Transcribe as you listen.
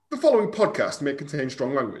following podcast may contain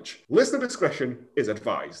strong language. Listener discretion is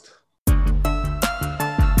advised.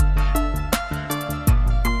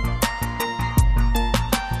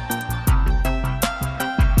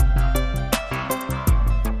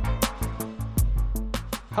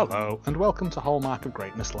 Hello, and welcome to Hallmark of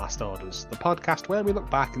Greatness Last Orders, the podcast where we look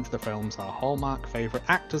back into the films our Hallmark favourite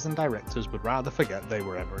actors and directors would rather forget they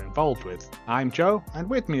were ever involved with. I'm Joe, and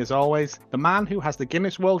with me as always, the man who has the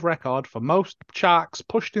Guinness World Record for most sharks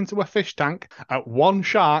pushed into a fish tank at one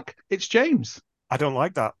shark, it's James. I don't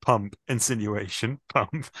like that pump insinuation.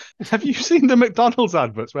 Pump. Have you seen the McDonald's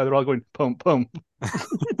adverts where they're all going pump, pump?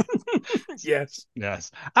 Yes. Yes.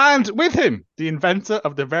 And with him, the inventor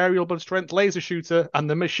of the variable strength laser shooter and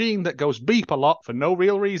the machine that goes beep a lot for no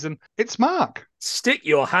real reason, it's Mark. Stick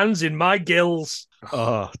your hands in my gills.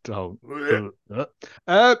 Oh, don't.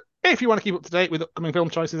 If you want to keep up to date with upcoming film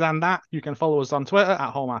choices and that, you can follow us on Twitter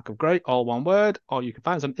at Hallmark of Great, all one word, or you can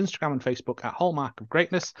find us on Instagram and Facebook at Hallmark of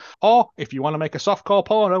Greatness. Or if you want to make a softcore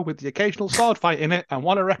porno with the occasional sword fight in it and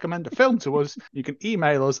want to recommend a film to us, you can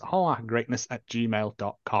email us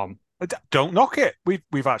hallmarkofgreatness@gmail.com. Don't knock it.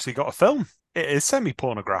 We've actually got a film. It is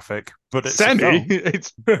semi-pornographic, but it's semi.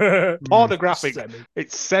 It's pornographic.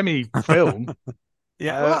 It's semi-film.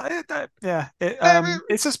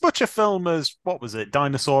 It's as much a film as, what was it,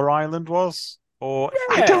 Dinosaur Island was? Or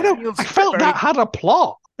I don't know. I felt that had a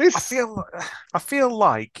plot. I feel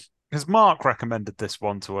like, because Mark recommended this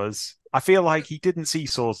one to us, I feel like he didn't see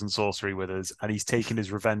Swords and Sorcery with us, and he's taking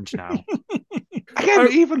his revenge now. Again,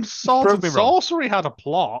 even Swords and Sorcery had a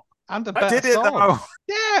plot and a better sword. Though?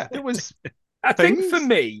 Yeah, it was. I think for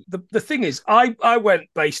me, the thing is, I went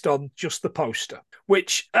based on just the poster,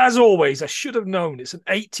 which, as always, I should have known. It's an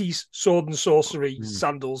 80s sword and sorcery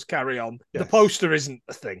sandals carry on. Yes. The poster isn't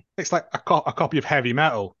a thing. It's like a copy of Heavy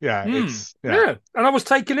Metal. Yeah, yeah. And I was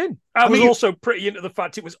taken in. I was also pretty into the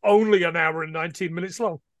fact it was only an hour and 19 minutes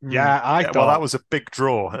long. Yeah, I thought... Well, that was a big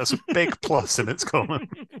draw. That's a big plus in its column.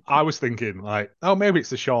 I was thinking, like, oh, maybe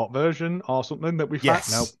it's a short version or something that we've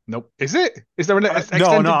yes. had. Nope. Is it? Is there an extended No,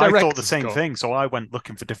 I thought the director's same cut? thing, so I went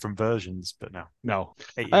looking for different versions, but no. No.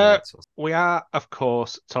 80 minutes or so. We are, of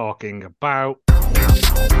course, talking about...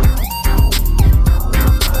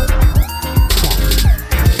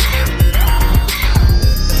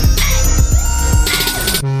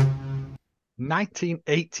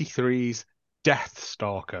 1983's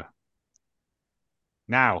Deathstalker.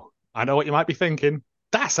 Now, I know what you might be thinking.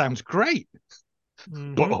 That sounds great.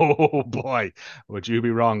 But oh boy, would you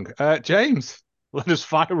be wrong. James, let us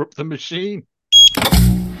fire up the machine.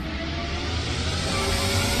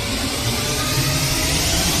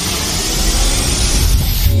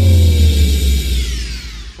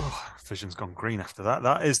 Vision's gone green after that.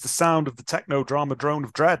 That is the sound of the techno drama Drone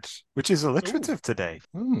of Dread, which is alliterative today.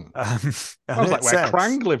 Sounds like where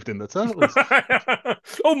Krang lived in the Turtles.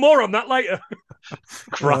 More on that later.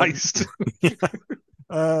 Christ.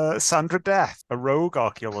 Sandra Death, a rogue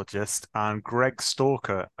archaeologist, and Greg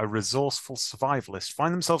Stalker, a resourceful survivalist,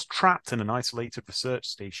 find themselves trapped in an isolated research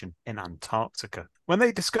station in Antarctica. When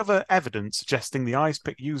they discover evidence suggesting the ice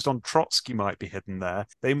pick used on Trotsky might be hidden there,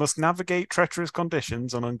 they must navigate treacherous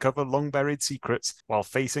conditions and uncover long-buried secrets while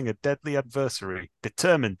facing a deadly adversary,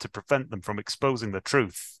 determined to prevent them from exposing the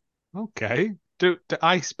truth. Okay. Do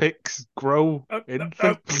ice picks grow in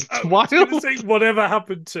the wild? Whatever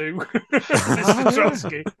happened to Mr.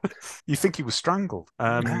 Trotsky? You think he was strangled?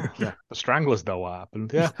 Yeah, the stranglers know what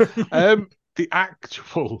happened. Yeah. The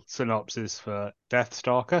actual synopsis for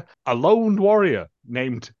Deathstalker: a lone warrior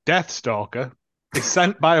named Deathstalker is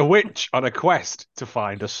sent by a witch on a quest to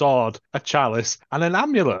find a sword, a chalice, and an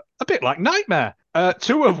amulet, a bit like Nightmare.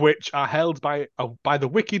 Two of which are held by the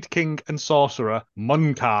wicked king and sorcerer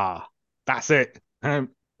Munkar. That's it. And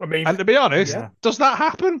to be honest, does that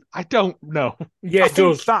happen? I don't know. Yeah, it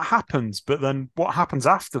does. That happens, but then what happens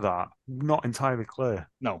after that? Not entirely clear.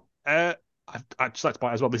 No. I'd just like to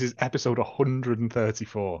point out as well, this is episode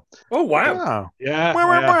 134. Oh, wow.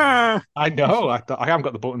 Yeah. I know. I haven't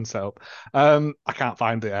got the button set up. I can't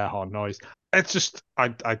find the air horn noise. It's just, I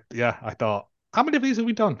thought, how many of these have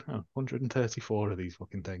we done? 134 of these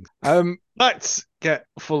fucking things. Let's get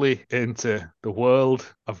fully into the world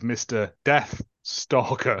of Mr.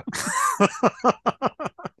 Deathstalker.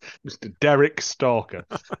 Mr. Derek Stalker.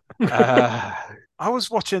 I was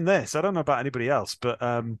watching this. I don't know about anybody else, but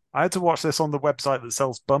I had to watch this on the website that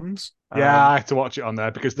sells bums. Yeah, I had to watch it on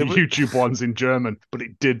there because the YouTube one's in German, but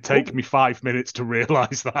it did take me 5 minutes to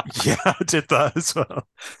realise that. Yeah, I did that as well.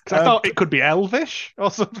 Because I thought it could be Elvish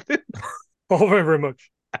or something. Oh, very, very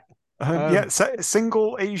much.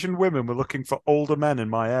 Single Asian women were looking for older men in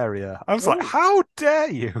my area. I was like, Oh. how dare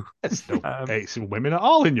you? There's no Asian women at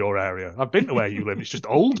all in your area. I've been to where you live. It's just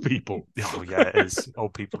old people. Oh, yeah, it is.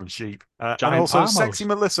 Old people and sheep. And Giant also, palmos. Sexy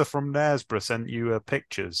Melissa from Knaresborough sent you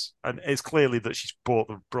pictures. And it's clearly that she's brought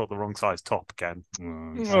the wrong size top again.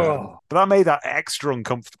 Oh. But that made that extra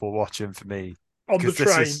uncomfortable watching for me. On the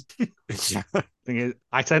 'Cause this train. Thing is,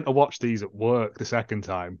 I tend to watch these at work the second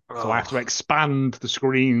time, so I have to expand the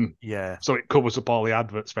screen Yeah. so it covers up all the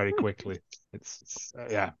adverts very quickly. It's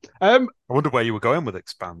yeah. I wonder where you were going with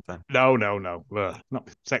Expand then. No. Not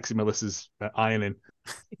Sexy Melissa's ironing.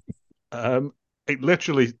 It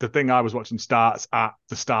literally, the thing I was watching starts at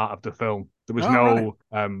the start of the film. There was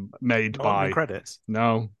made Not by any credits.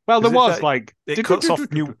 No. Well, there Is it was that like It cuts off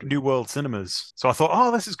New World Cinemas. So I thought,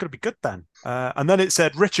 oh, this is going to be good then. And then it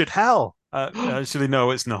said Richard Hell. Actually,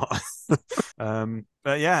 no, it's not.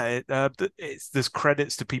 But yeah, there's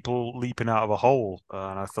credits to people leaping out of a hole.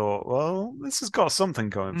 And I thought, well, this has got something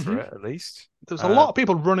going for it, at least. There's a lot of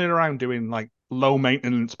people running around doing like low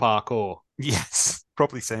maintenance parkour. Yes,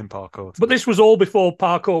 probably saying parkour. But this was all before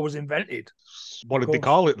parkour was invented. What did they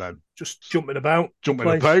call it then? Just jumping about. Jumping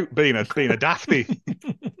about, being a dafty.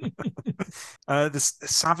 There's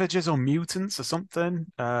savages or mutants or something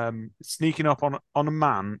sneaking up on a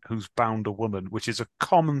man who's bound a woman, which is a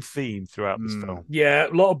common theme throughout this film. Yeah, a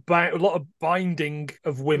lot of binding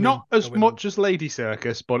of women. Not as much as Lady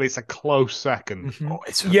Circus, but it's a close second.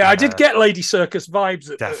 Mm-hmm. I did get Lady Circus vibes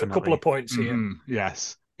at a couple of points here.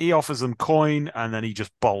 Yes. He offers them coin and then he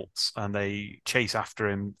just bolts and they chase after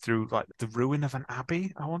him through like the ruin of an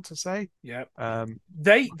abbey, I want to say. Yeah.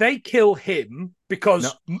 They kill him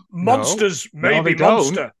because monsters may be don't.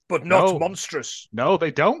 monster, but not monstrous. No, they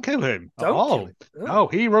don't kill him at all. Kill him. Oh. No,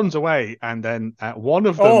 he runs away and then one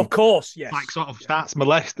of them of course, yes. like sort of starts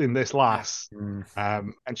molesting this lass. Yeah.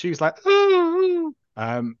 And she's like, oh.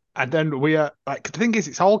 And then we are like, the thing is,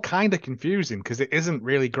 it's all kind of confusing because it isn't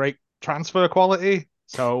really great transfer quality.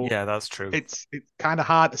 So yeah, that's true. It's kind of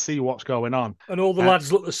hard to see what's going on. And all the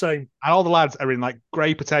lads look the same. And all the lads are in like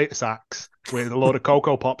grey potato sacks with a load of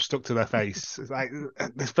Cocoa Pops stuck to their face. It's like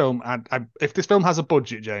this film. If this film has a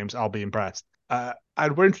budget, James, I'll be impressed.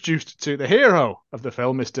 And we're introduced to the hero of the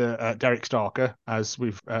film, Mr. Derek Stalker, as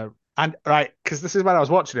we've. And right, because this is when I was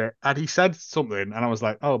watching it, and he said something, and I was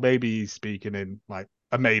like, oh, maybe he's speaking in like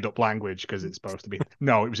a made-up language because it's supposed to be.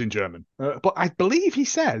 No, it was in German. But I believe he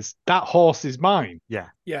says, that horse is mine. Yeah.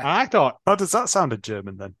 And I thought... How does that sound in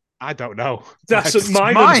German, then? I don't know. That's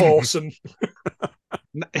mine and horse.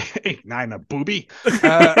 Nine a booby.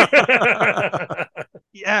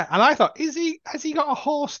 Yeah, and I thought, has he got a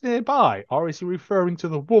horse nearby, or is he referring to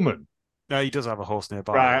the woman? No, he does have a horse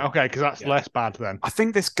nearby. Right, okay, because that's less bad then. I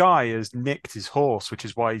think this guy has nicked his horse, which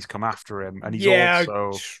is why he's come after him. And he's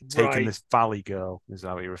also taken this valley girl, is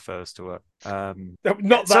how he refers to it.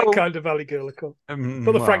 Not that kind of valley girl, of course.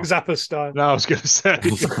 Not the Frank Zappa style. No, I was going to say.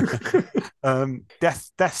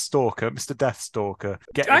 Deathstalker, Mr. Deathstalker.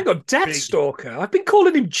 Hang on, Deathstalker? I've been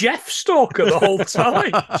calling him Jeff Stalker the whole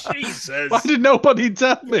time. Jesus. Why did nobody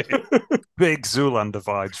tell me? Big Zoolander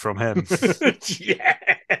vibes from him.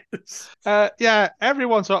 Yes. Yeah,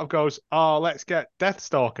 everyone sort of goes, oh, let's get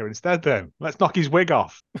Deathstalker instead then. Let's knock his wig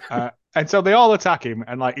off. And so they all attack him,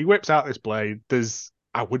 and like he whips out this blade. There's,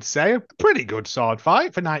 I would say, a pretty good sword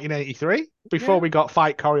fight for 1983. Before we got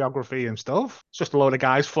fight choreography and stuff. It's just a load of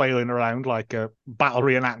guys flailing around like a battle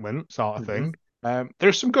reenactment sort of thing.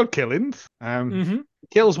 There's some good killings.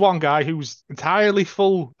 Kills one guy who's entirely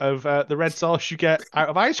full of the red sauce you get out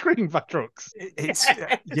of ice cream trucks.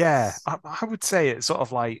 I would say it's sort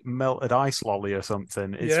of like melted ice lolly or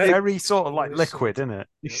something. It's very sort of like liquid, isn't it?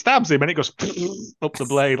 He stabs him and it goes up the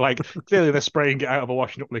blade. Like clearly they're spraying it out of a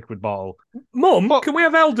washing up liquid bottle. Mum, can we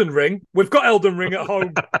have Elden Ring? We've got Elden Ring at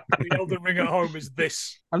home. The Elden Ring at home is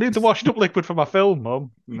this. I need the washing up liquid for my film,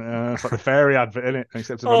 Mum. It's like the fairy advert, isn't it?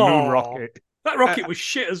 Except it's a moon rocket. That rocket was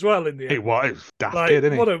shit as well in the end. It was daft,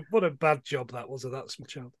 didn't it? What a bad job that was of that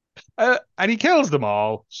child. And he kills them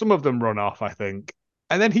all. Some of them run off, I think.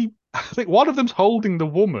 And then I think one of them's holding the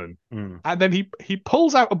woman. And then he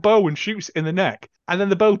pulls out a bow and shoots in the neck. And then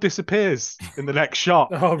the bow disappears in the next shot.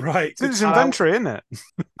 Oh, right. It's his inventory, isn't it?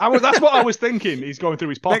 That's what I was thinking. He's going through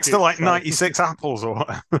his pockets. Next to like 96 apples or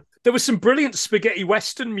whatever. There was some brilliant spaghetti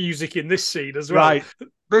western music in this scene as well. Right.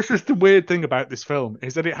 This is the weird thing about this film,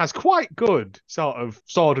 is that it has quite good sort of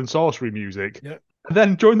sword and sorcery music. Yeah. And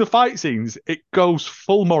then during the fight scenes, it goes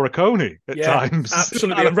full Morricone at times.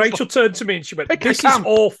 Absolutely. And Rachel turned to me and she went, this is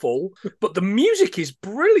awful, but the music is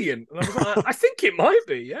brilliant. And I was like, I think it might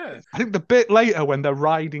be, yeah. I think the bit later when they're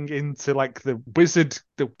riding into like the wizard,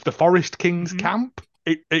 the Forest King's camp,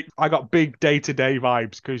 I got big day-to-day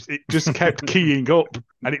vibes because it just kept keying up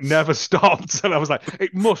and it never stopped. And I was like,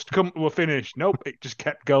 it must come to a finish. Nope, it just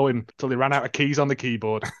kept going till they ran out of keys on the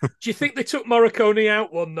keyboard. Do you think they took Morricone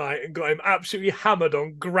out one night and got him absolutely hammered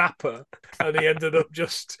on grappa, and he ended up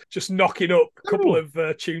just knocking up a couple of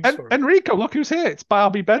tunes for him? Enrico, look who's here. It's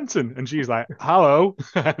Barbie Benton. And she's like, hello.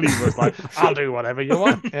 And he was like, I'll do whatever you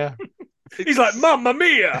want. Yeah. He's like, Mamma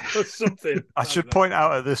Mia, or something. I should point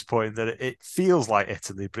out at this point that it feels like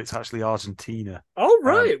Italy, but it's actually Argentina. Oh,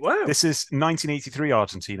 right. Wow. This is 1983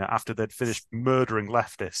 Argentina after they'd finished murdering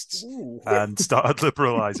leftists Ooh. and started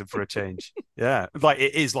liberalising for a change. Yeah. Like,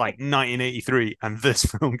 it is like 1983 and this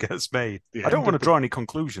film gets made. I don't want to draw any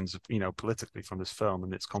conclusions, politically from this film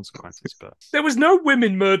and its consequences, but... There was no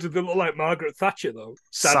women murdered that looked like Margaret Thatcher, though,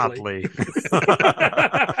 sadly.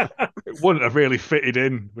 It wouldn't have really fitted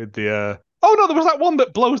in with the... Oh, no, there was that one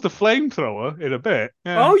that blows the flamethrower in a bit.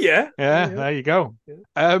 Yeah. Oh, yeah. Yeah, there you go.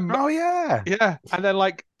 Yeah. Oh, yeah. Yeah, and then,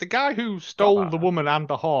 like, the guy who stole the woman and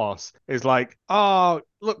the horse is like, oh,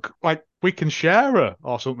 look, like, we can share her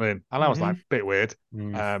or something. And I was like, bit weird.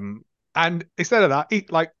 And instead of that,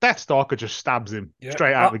 Deathstalker just stabs him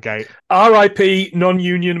straight out the gate. R.I.P.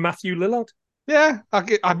 non-union Matthew Lillard. Yeah,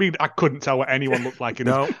 I mean, I couldn't tell what anyone looked like in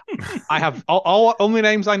it. I have all only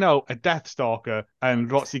names I know are Deathstalker and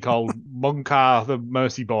what's he called, Munkar the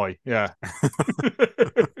Mercy Boy. Yeah,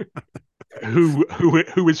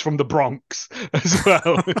 who is from the Bronx as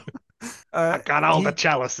well. I got all the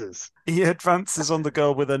chalices. He advances on the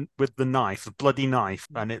girl with the knife, the bloody knife,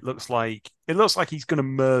 and it looks like he's going to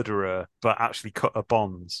murder her, but actually cut her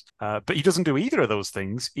bonds. But he doesn't do either of those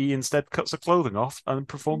things. He instead cuts her clothing off and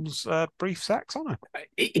performs brief sex on her.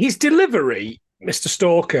 His delivery, Mr.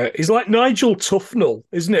 Stalker, is like Nigel Tufnell,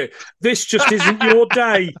 isn't it? This just isn't your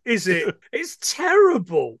day, is it? It's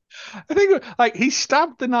terrible. I think he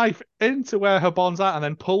stabbed the knife into where her bonds are and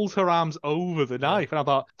then pulls her arms over the knife. And I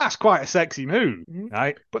thought, that's quite a sexy move,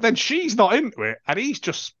 right? But then she's not into it and he's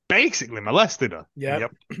just basically molested her. Yeah.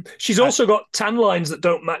 Yep. She's also got tan lines that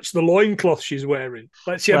don't match the loincloth she's wearing.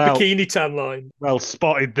 Like she had bikini tan line. Well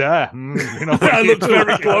spotted there. I looked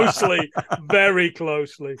very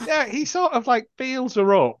closely. Yeah, he sort of feels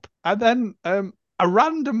her up and then a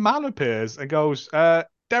random man appears and goes,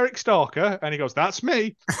 Derek Stalker, and he goes, that's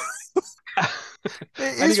me.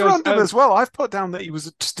 It is random as well. I've put down that he was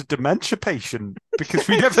just a dementia patient because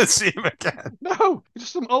we never see him again. No, he's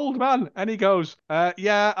just some old man. And he goes,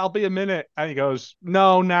 yeah, I'll be a minute. And he goes,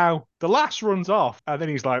 no, now. The lass runs off. And then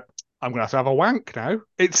he's like, I'm going to have a wank now.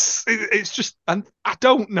 It's just, and I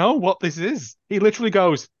don't know what this is. He literally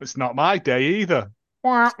goes, it's not my day either.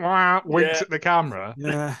 Wah, wah, winks at the camera.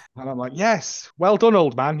 Yeah. And I'm like, yes, well done,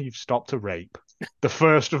 old man. You've stopped a rape. The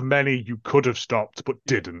first of many you could have stopped, but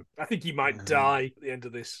didn't. I think he might die at the end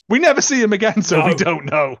of this. We never see him again, so we don't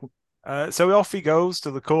know. So off he goes to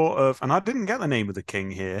the court of, and I didn't get the name of the king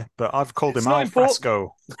here, but I've called him Al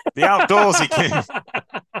Fresco, the outdoorsy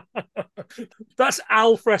king. That's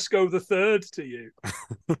Al Fresco the Third to you.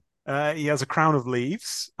 He has a crown of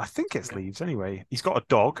leaves. I think it's leaves anyway. He's got a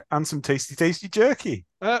dog and some tasty, tasty jerky.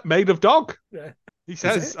 Made of dog. Yeah. He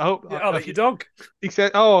says, I'll eat your dog. He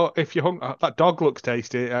said, oh, if you're hungry, that dog looks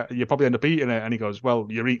tasty, you probably end up eating it. And he goes, well,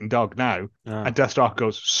 you're eating dog now. And Deathstalker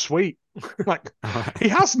goes, sweet. He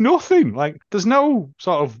has nothing. There's no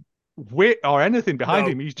sort of wit or anything behind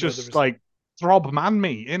him. He's just throb man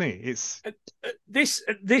meat, isn't he? It's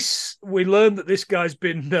this. We learned that this guy's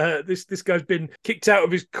been this guy's been kicked out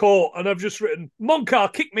of his court, and I've just written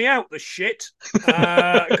Monkar kick me out the shit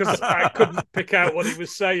because I couldn't pick out what he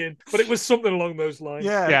was saying, but it was something along those lines.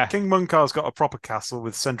 Yeah. King Munkar's got a proper castle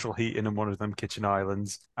with central heating and one of them kitchen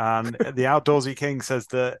islands, and the outdoorsy king says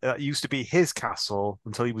that used to be his castle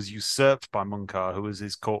until he was usurped by Munkar, who was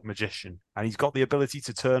his court magician, and he's got the ability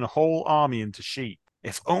to turn a whole army into sheep.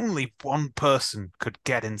 If only one person could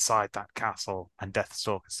get inside that castle. And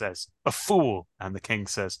Deathstalker says, a fool. And the king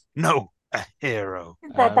says, no, a hero.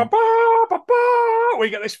 We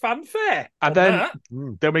get this fanfare. And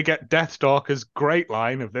then we get Deathstalker's great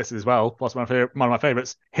line of this as well. What's one of my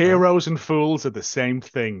favorites? Heroes and fools are the same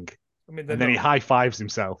thing. And then he high fives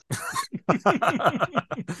himself.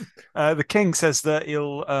 The king says that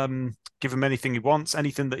he'll give him anything he wants,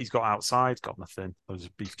 anything that he's got outside. Got nothing. There's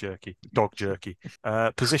beef jerky, dog jerky.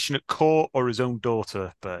 Position at court or his own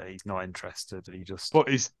daughter, but he's not interested. But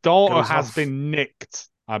his daughter has been nicked,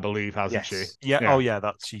 I believe, hasn't she? Yeah. Oh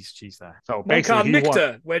yeah, she's there. So basically, he nicked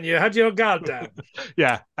her when you had your guard down.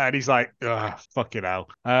 Yeah, and he's like, fucking hell.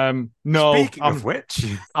 No. Speaking of which,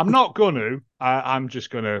 I'm not gonna. I'm just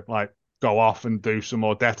gonna go off and do some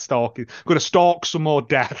more death stalking. I'm going to stalk some more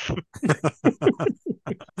death.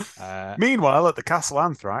 Meanwhile, at the Castle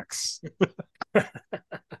Anthrax,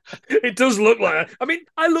 It does look like. I mean,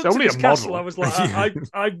 I looked at only this a castle. model. I was like, Yeah.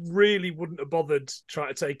 I really wouldn't have bothered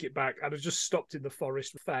trying to take it back. I'd have just stopped in the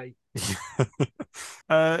forest with Faye.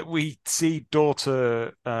 we see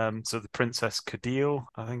daughter, so the Princess Cadil,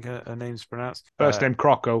 I think her name's pronounced. First name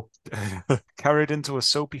Croco. Carried into a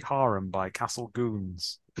soapy harem by castle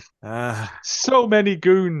goons. So many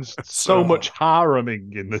goons, so much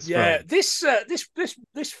hareming in this Yeah, film.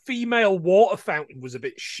 this female water fountain was a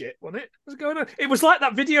bit shit, wasn't it? What's going on? It was like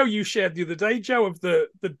that video you shared the other day, Joe, of the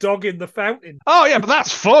dog in the fountain. Oh yeah, but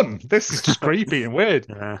that's fun. This is just creepy and weird.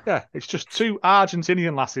 Yeah. Yeah, it's just two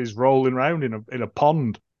Argentinian lasses rolling around in a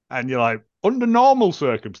pond, and you're like, under normal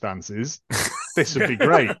circumstances, this would be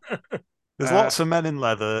great. There's lots of men in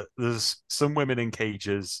leather. There's some women in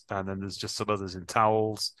cages, and then there's just some others in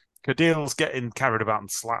towels. Cadil's getting carried about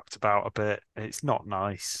and slapped about a bit. It's not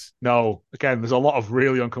nice. No, again, there's a lot of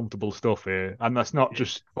really uncomfortable stuff here, and that's not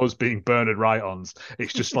just us being Bernard Wright-ons.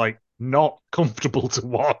 It's just like not comfortable to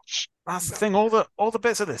watch. That's the thing. All the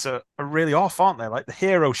bits of this are really off, aren't they? Like the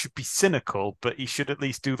hero should be cynical, but he should at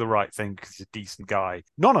least do the right thing because he's a decent guy.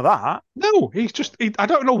 None of that. No, he's just. I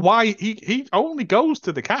don't know why he only goes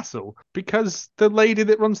to the castle because the lady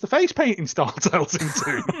that runs the face painting stall tells him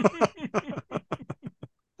to.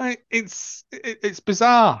 It's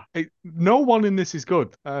bizarre. No one in this is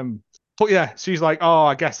good. But yeah, she's like, oh,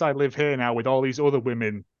 I guess I live here now with all these other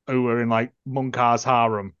women who are in like Munkar's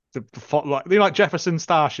harem. They're like Jefferson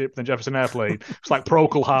Starship, then Jefferson Airplane. It's like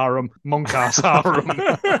Procol harem, Munkar's harem.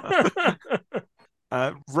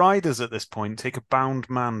 Riders at this point take a bound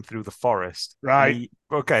man through the forest. Right.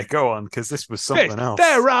 Okay, go on, because this was something else.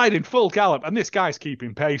 They're riding full gallop, and this guy's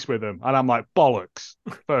keeping pace with them. And I'm like, bollocks,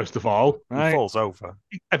 first of all. Right? He falls over.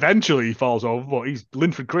 Eventually he falls over, but he's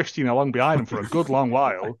Linford Christian along behind him for a good long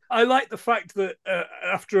while. I like the fact that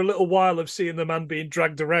after a little while of seeing the man being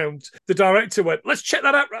dragged around, the director went, let's check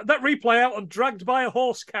that replay out on Dragged by a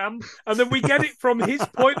Horse Cam, and then we get it from his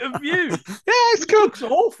point of view. Yeah, it's good. Looks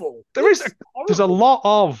awful. There's a lot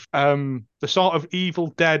of the sort of Evil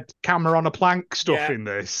Dead camera on a plank stuff in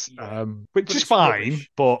this, which is fine, rubbish.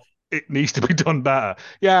 But it needs to be done better.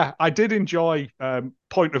 Yeah, I did enjoy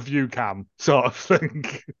point of view cam sort of thing.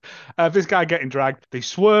 This guy getting dragged, they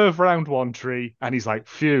swerve around one tree, and he's like,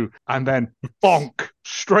 phew, and then bonk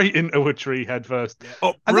straight into a tree head first. Yeah.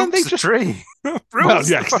 Oh, and then they just tree. Well,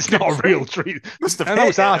 yeah, it's not a real tree. Must have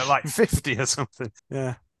hit it like 50 or something.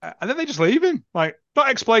 Yeah. And then they just leave him. Like, not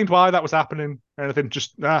explained why that was happening or anything.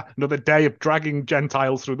 Just another day of dragging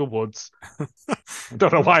Gentiles through the woods. I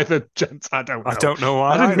don't know why the Gentiles. I don't know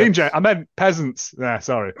why. I didn't mean I meant peasants. Yeah,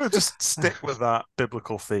 sorry. We'll just stick with that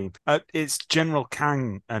biblical theme. It's General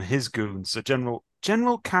Kang and his goons. So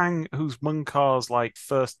General Kang, who's Munkar's like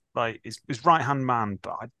first, like his right hand man,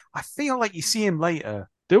 but I feel like you see him later.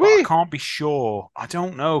 Do we? I can't be sure. I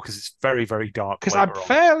don't know because it's very, very dark. Because I'm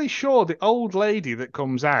fairly sure the old lady that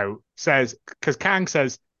comes out says, because Kang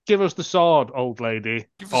says, give us the sword, old lady.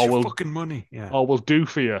 Give us your fucking money. Yeah. Or we'll do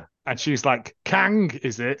for you. And she's like, Kang,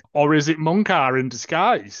 is it? Or is it Munkar in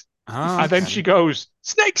disguise? And then she goes,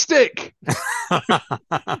 snake stick!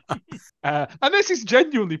 And this is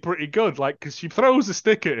genuinely pretty good, like, because she throws a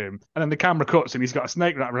stick at him, and then the camera cuts, and he's got a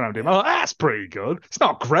snake wrapped around him. I'm like, that's pretty good. It's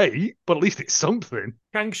not great, but at least it's something.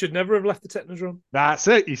 Kang should never have left the Technodrome. That's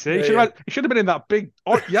it, you see. He should have been in that big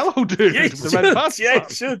yellow dude with the red pants. Yeah,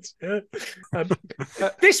 it should. Yeah.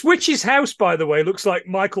 This witch's house, by the way, looks like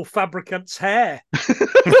Michael Fabricant's hair.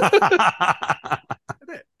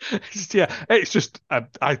 Yeah, it's just I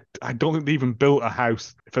don't think they even built a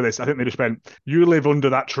house for this. I think they just went, you live under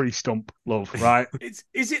that tree stump, love, right?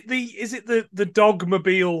 Is it the dog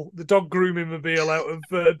mobile, the dog grooming mobile out of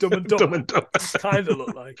Dumb and Dumber? Dumb and Dumber. Kind of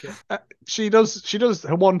look like it. She does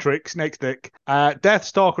her one trick, snake stick.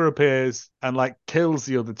 Deathstalker appears and like kills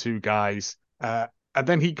the other two guys, and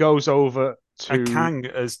then he goes over. And Kang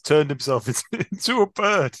has turned himself into a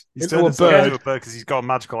bird. He's into turned a himself bird into a bird because he's got a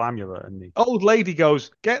magical amulet. And old lady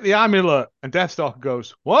goes, get the amulet, and Deathstalker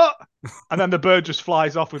goes, what? And then the bird just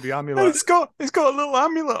flies off with the amulet. It's got a little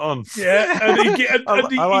amulet on. Yeah,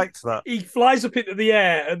 I liked that. He flies up into the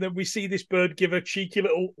air, and then we see this bird give a cheeky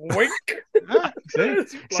little wink. I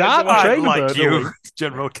like you,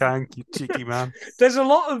 General Kang, you cheeky man. There's a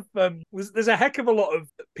lot of there's a heck of a lot of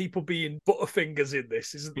people being butterfingers in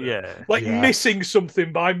this, isn't there? Yeah, missing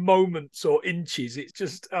something by moments or inches. It's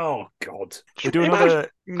just, oh god. We do another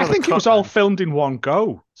I think it was all filmed in one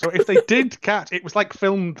go. So if they did catch, it was like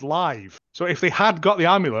filmed live. So if they had got the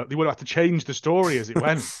amulet, they would have to change the story as it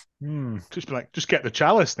went. Just be like, just get the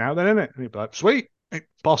chalice now, then, innit? And he'd be like, sweet.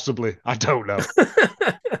 Possibly. I don't know.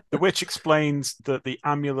 The witch explains that the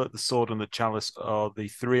amulet, the sword, and the chalice are the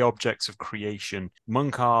three objects of creation.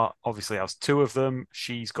 Munkar obviously has two of them.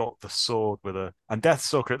 She's got the sword with her. And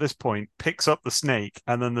Deathstalker at this point picks up the snake,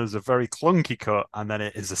 and then there's a very clunky cut, and then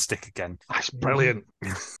it is a stick again. That's brilliant.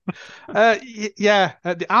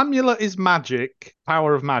 The amulet is magic,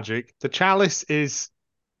 power of magic. The chalice is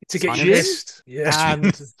to get Scientist. used. Yeah.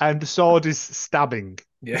 and the sword is stabbing.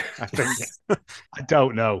 Yeah. I think. I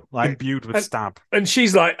don't know. Like, Imbued with stab. And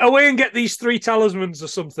she's like, away and get these 3 talismans or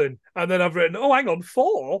something. And then I've written, oh, hang on,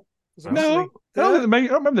 4? no, I don't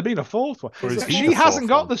remember there being a fourth one. Or is he She the hasn't fourth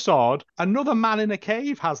got one? the sword. Another man in a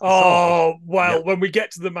cave has the sword. Oh, well, Yeah. when we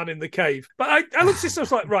get to the man in the cave. But I looked at this, I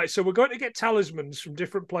was like, right, so we're going to get talismans from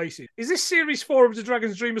different places. Is this series 4 of the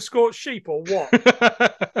Dragon's Dream of Scorched Sheep or what?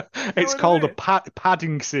 It's called a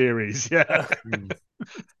padding series. Yeah.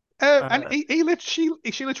 And she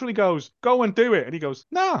literally goes, go and do it. And he goes,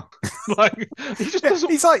 no. Like, he just doesn't.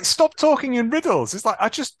 He's like, stop talking in riddles. It's like, I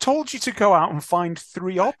just told you to go out and find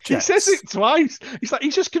 3 objects. He says it twice.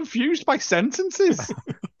 He's just confused by sentences.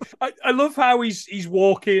 I love how he's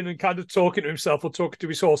walking and kind of talking to himself or talking to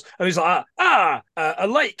his horse. And he's like, a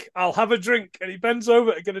lake, I'll have a drink. And he bends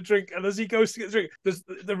over to get a drink. And as he goes to get the drink, there's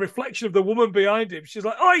the reflection of the woman behind him. She's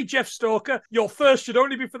like, oi, Jeff Stalker, your thirst should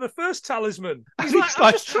only be for the first talisman. He's like,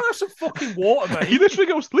 I'm just trying some fucking water, mate. He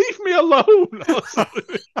literally goes, leave me alone.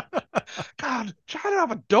 God, trying to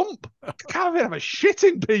have a dump. I can't even have a shit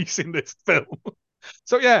in peace in this film.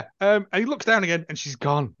 So yeah, and he looks down again and she's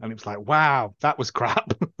gone. And it was like, wow, that was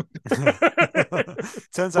crap.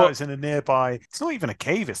 Turns out it's in a nearby, it's not even a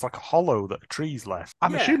cave, it's like a hollow that a tree's left.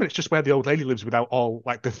 I'm assuming it's just where the old lady lives without all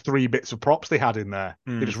like the 3 bits of props they had in there.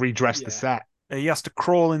 They just redressed the set. He has to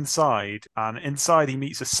crawl inside, and inside he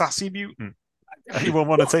meets a sassy mutant. Anyone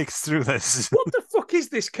want to take us through this? What the fuck is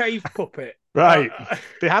this cave puppet? Right.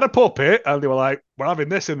 They had a puppet and they were like, we're having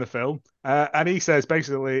this in the film. And he says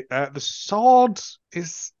basically, the sword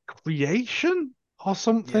is creation or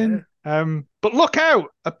something. Yeah. But look out,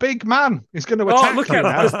 a big man is going to attack look you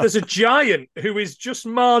out. now. There's a giant who is just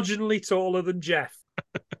marginally taller than Jeff.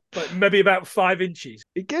 Like maybe about 5 inches.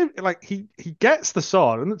 He gets the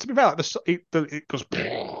sword, and to be fair, like it goes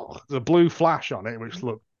there's a blue flash on it, which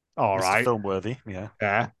looked all right, film worthy,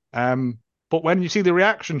 yeah. But when you see the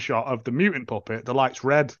reaction shot of the mutant puppet, the light's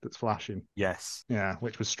red that's flashing. Yes, yeah,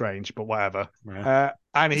 which was strange, but whatever. Yeah.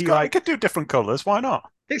 And he could do different colours. Why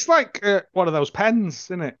not? It's like one of those pens,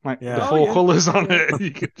 isn't it? Like the 4 colours on it.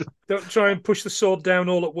 You could Don't try and push the sword down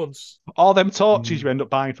all at once. All them torches you end up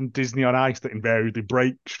buying from Disney on Ice that invariably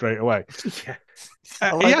break straight away. Yeah.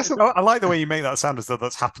 I like the way you make that sound as though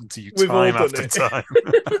that's happened to you time after time.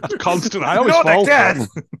 Constantly. I always fall again.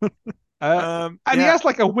 And he has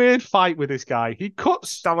like a weird fight with this guy. He cuts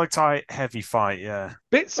stalactite heavy fight,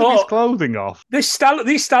 bits of his clothing off. These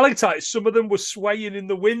stalactites, some of them were swaying in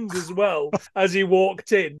the wind as well as he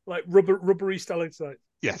walked in, like rubbery stalactites.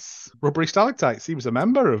 Yes, rubbery stalactites. He was a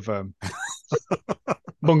member of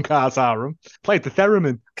Munkar's harem. Played the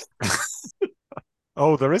theremin.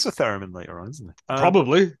 Oh, there is a theremin later on, isn't there?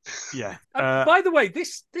 Probably. Yeah. By the way,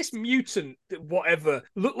 this mutant, whatever,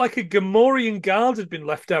 looked like a Gamorrean guard had been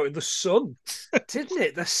left out in the sun, didn't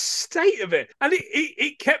it? The state of it. And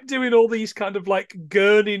it kept doing all these kind of like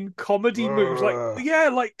gurning comedy moves,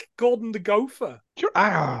 like Gordon the Gopher.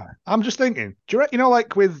 I'm just thinking, do you know,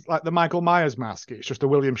 like with like the Michael Myers mask, it's just a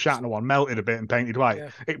William Shatner one melted a bit and painted white. Yeah.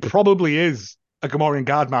 It probably is a Gamorrean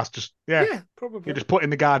guard mask, probably. You just put it in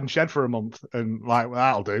the garden shed for a month and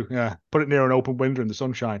that'll do. Yeah, put it near an open window in the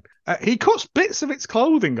sunshine. He cuts bits of its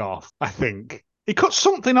clothing off, I think. He cuts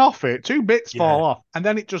something off it, 2 bits fall off, and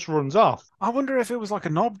then it just runs off. I wonder if it was like a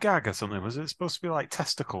knob gag or something. Was it supposed to be like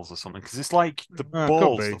testicles or something? Because it's like the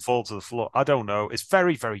balls that fall to the floor. I don't know. It's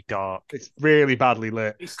very, very dark. It's really badly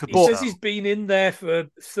lit. He says he's been in there for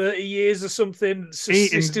 30 years or something,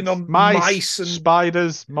 subsisting on mice and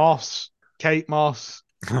spiders, moss, Kate Moss,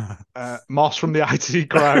 Moss from the IT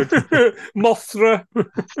crowd, Mothra.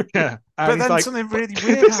 Yeah, but then something really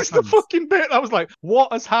weird. This is the fucking bit. I was like,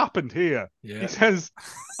 "What has happened here?" Yeah. He says,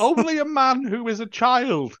 "Only a man who is a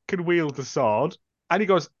child can wield the sword," and he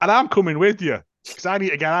goes, "And I'm coming with you because I need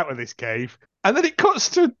to get out of this cave." And then it cuts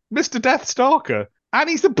to Mr. Deathstalker. And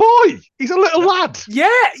he's the boy. He's a little lad. Yeah,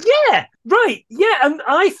 right. Yeah, and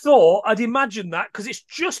I thought I'd imagined that because it's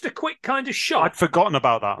just a quick kind of shot. I'd forgotten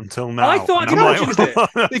about that until now. I thought I'd imagined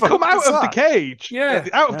it. They come out of the cage. Yeah.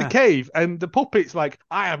 Out of the cave, and the puppet's like,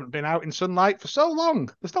 I haven't been out in sunlight for so long.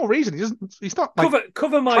 There's no reason. He's not like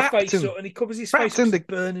cover my face up, and he covers his face in the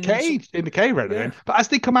burning cage, in the cave or anything. But as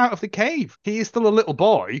they come out of the cave, he is still a little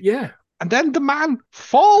boy. Yeah. And then the man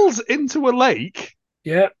falls into a lake.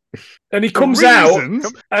 Yeah. And he For comes out,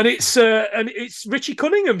 reasons. and it's Richie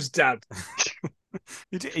Cunningham's dad.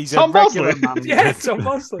 He's Tom a regular Bosley. man Yeah, with, Tom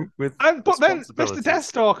Bosley. with But then Mr. responsibilities.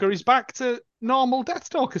 Deathstalker is back to normal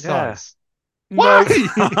Deathstalker Yeah. size. No,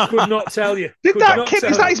 Why? could not tell you. Did Could that not kid,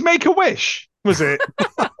 tell is that you. his Make-A-Wish? Was it?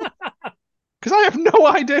 Because I have no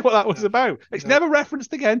idea what that was about. It's never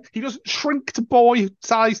referenced again. He doesn't shrink to boy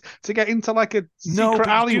size to get into like a secret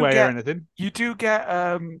alleyway or anything. You do get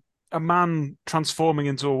a man transforming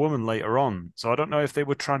into a woman later on. So I don't know if they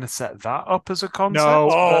were trying to set that up as a concept. No.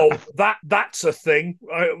 Oh, that's a thing.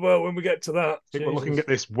 Well, when we get to that, I think we're looking at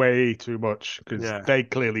this way too much because they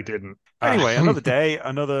clearly didn't. Anyway, another day,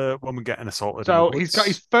 another woman getting assaulted. So he's got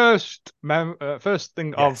his first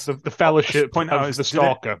thing of the fellowship of the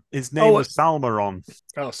stalker. His name was Salmaron.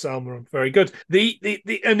 Oh, Salmaron, very good.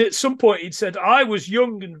 And at some point he'd said, "I was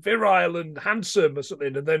young and virile and handsome" or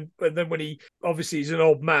something, and then when he obviously he's an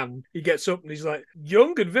old man, he gets up and he's like,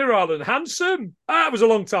 "Young and virile and handsome." That was a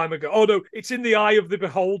long time ago. Oh no, it's in the eye of the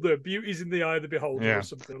beholder. Beauty's in the eye of the beholder, or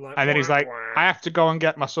something like. And then he's like, "I have to go and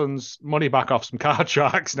get my son's money back off some card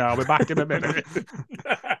sharks now. I'll be back in a minute."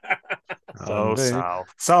 Oh,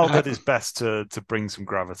 Sal did his best to bring some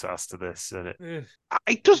gravitas to this, and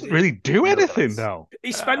it doesn't really do anything though.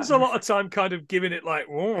 He spends a lot of time kind of giving it like,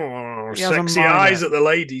 oh, sexy eyes at the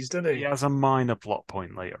ladies, doesn't he? He has a minor plot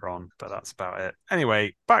point later on, but that's about it.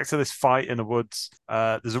 Anyway, back to this fight in the woods.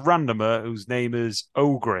 There's a randomer whose name is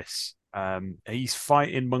Ogress. He's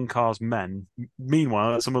fighting Munkar's men.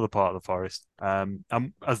 Meanwhile, at some other part of the forest, and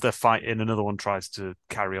as they're fighting, another one tries to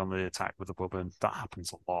carry on the attack with a woman. That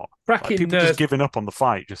happens a lot. People just giving up on the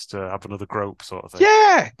fight just to have another grope, sort of thing.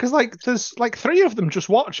 Yeah, because there's like 3 of them just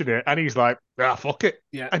watching it, and he's like, fuck it.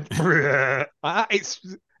 Yeah, and, it's.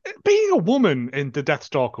 Being a woman in the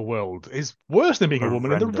Deathstalker world is worse than being a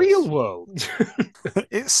woman in the real world.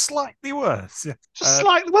 It's slightly worse. Yeah. Just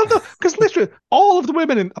slightly. Well, no, because literally all of the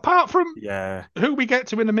women, apart from who we get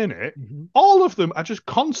to in a minute, all of them are just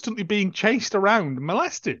constantly being chased around,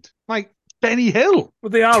 molested, like Benny Hill. Well,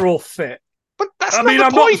 they are all fit. But that's not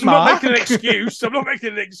the point, I'm not making an excuse. I'm not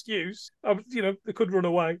making an excuse. They could run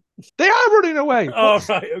away. They are running away. Oh,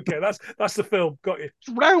 right. Okay. That's the film. Got you. It's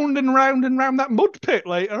round and round and round that mud pit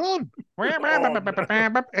later on.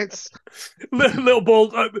 It's little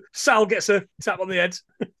ball. Sal gets a tap on the head.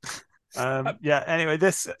 Anyway,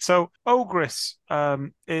 so Ogress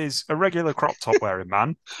is a regular crop top wearing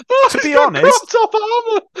man. To be honest,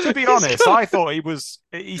 I thought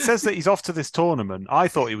he says that he's off to this tournament. I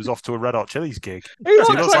thought he was off to a Red Hot Chili's gig. He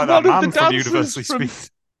looks like that man from Universally Speed.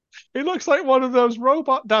 He looks like one of those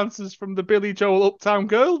robot dancers from the Billy Joel Uptown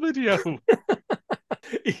Girl video.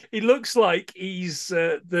 He looks like he's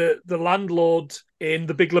the landlord in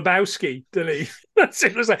The Big Lebowski, doesn't he? That's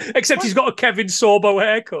it. Except he's got a Kevin Sorbo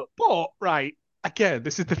haircut. But, right, again,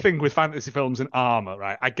 this is the thing with fantasy films and armor,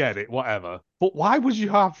 right? I get it, whatever. But why would you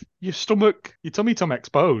have your tummy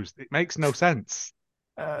exposed? It makes no sense.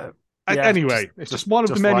 Anyway, it's just one of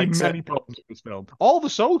the many problems with this film. All the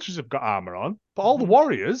soldiers have got armor on, but all the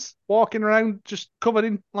warriors walking around just covered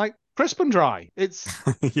in, like, crisp and dry. It's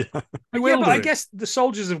but I guess the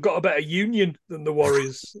soldiers have got a better union than the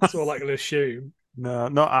warriors. That's all I can assume. No,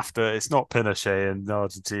 not after. It's not Pinochet in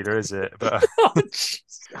Argentina, is it? But not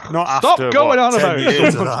Stop after. Stop going on about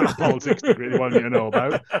it. Politics you really want me to know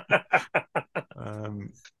about.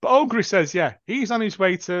 But Ogre says, he's on his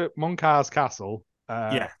way to Munkar's castle.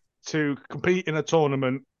 To compete in a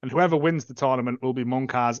tournament, and whoever wins the tournament will be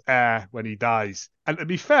Munkar's heir when he dies. And to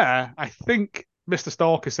be fair, I think Mr.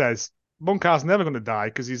 Stalker says Munkar's never going to die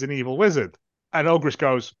because he's an evil wizard. And Ogress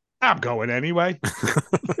goes, I'm going anyway.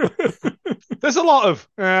 There's a lot of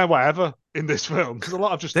whatever in this film. There's a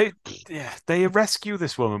lot of just they rescue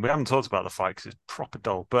this woman. We haven't talked about the fight because it's proper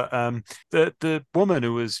dull. But the woman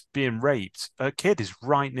who was being raped, her kid is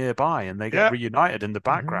right nearby, and they get reunited in the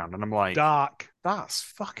background. And I'm like, dark. That's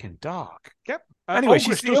fucking dark. Yep. Anyway,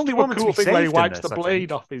 she's the only woman to be saved where he wipes in this, the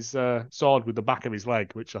blade off his sword with the back of his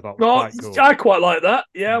leg, which I thought was quite cool. I quite like that.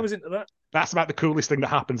 Yeah, I was into that. That's about the coolest thing that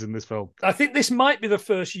happens in this film. I think this might be the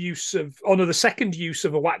the second use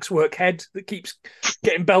of a waxwork head that keeps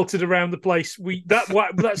getting belted around the place.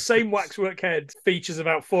 That same waxwork head features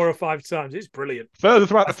about 4 or 5 times. It's brilliant. Further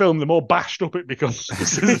throughout the film, the more bashed up it becomes.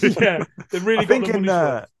 They've really got the money's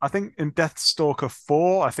worth. I think in Deathstalker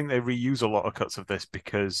 4, I think they reuse a lot of cuts of this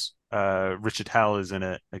because Richard Hell is in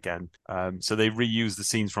it again. So they reuse the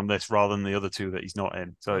scenes from this rather than the other 2 that he's not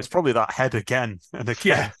in. So it's probably that head again and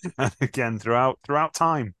again and again throughout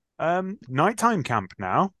time. Nighttime camp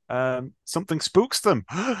now. Something spooks them.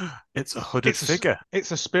 It's a hooded figure.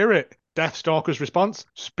 It's a spirit. Deathstalker's response: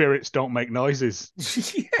 spirits don't make noises.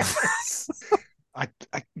 Yes.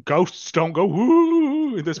 ghosts don't go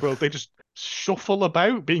woo in this world. They just shuffle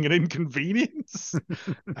about, being an inconvenience.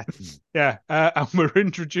 And we're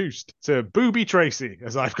introduced to Booby Tracy,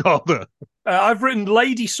 as I've called her. I've written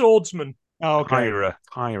Lady Swordsman. Oh, okay.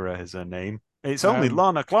 Kyra is her name. It's only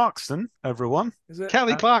Lana Clarkson, everyone. Is it?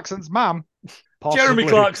 Kelly Clarkson's mum. Jeremy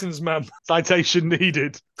Clarkson's mum. Citation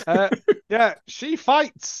needed. She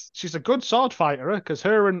fights. She's a good sword fighter because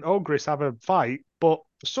her and Ogris have a fight, but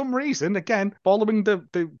for some reason, again, following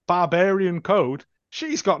the barbarian code,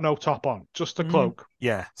 she's got no top on, just a cloak.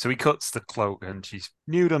 Yeah, so he cuts the cloak and she's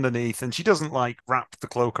nude underneath, and she doesn't wrap the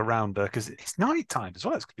cloak around her because it's night time as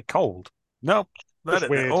well. It's going to be cold. Nope. Let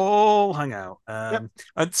it all hang out. And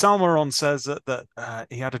Salmaron says that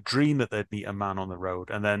he had a dream that they'd meet a man on the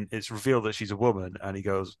road, and then it's revealed that she's a woman, and he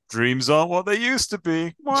goes, "Dreams aren't what they used to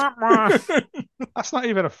be." That's not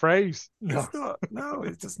even a phrase. No,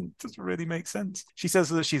 it doesn't really make sense. She says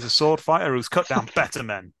that she's a sword fighter who's cut down better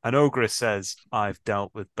men, and Ogris says, "I've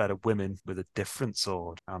dealt with better women with a different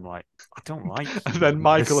sword." I'm like, I don't like. And then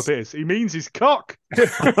Michael appears. He means his cock.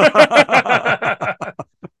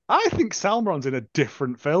 I think Salmaron's in a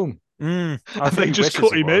different film. I think they just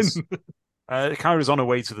cut him in. Kyra's on her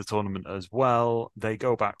way to the tournament as well. They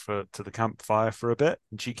go back to the campfire for a bit,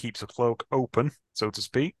 and she keeps her cloak open, so to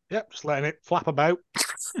speak. Yep, just letting it flap about.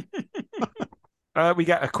 We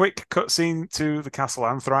get a quick cutscene to the Castle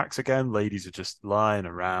Anthrax again. Ladies are just lying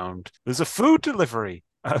around. There's a food delivery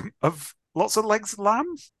of lots of legs of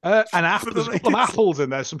lamb. And there's a couple of apples in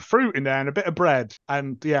there, some fruit in there, and a bit of bread.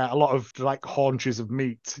 And a lot of haunches of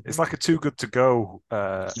meat. It's like a Too Good To Go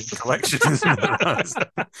collection, isn't it?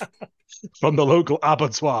 From the local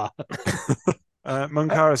abattoir.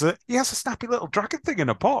 Munkara says he has a snappy little dragon thing in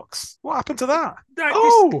a box. What happened to that?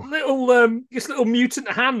 This little mutant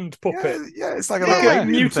hand puppet. Yeah, it's like a little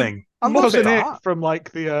alien thing. I'm looking at it from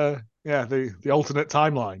the alternate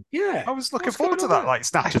timeline. Yeah, I was looking forward to that,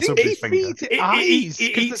 snatch of somebody's finger. He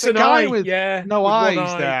eats an eye with no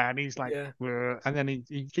eyes there, and he's like, and then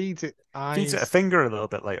he feeds it eyes. Feeds it a finger a little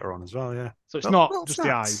bit later on as well. Yeah, so it's not just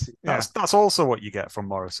the eyes. That's also what you get from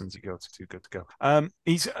Morrison's. You go to Too Good To Go.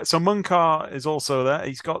 So Munkar is also there.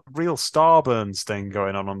 He's got real starburns thing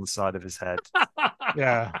going on the side of his head.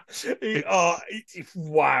 Yeah.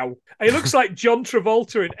 Wow. He looks like John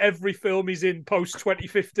Travolta in every film he's in post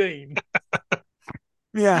 2015.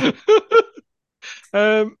 Yeah.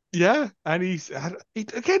 And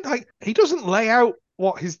he doesn't lay out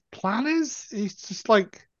what his plan is. He's just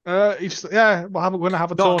like, we're going to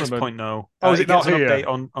have a tournament. At this point, no. Is it not here? An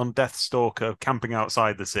update on Deathstalker camping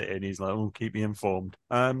outside the city, and he's like, "Oh, keep me informed."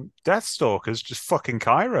 Deathstalker's just fucking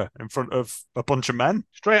Kyra in front of a bunch of men,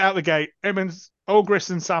 straight out the gate. Him and Ogris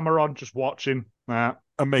and Samaron just watching, and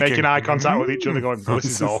making eye contact with each other, going, "This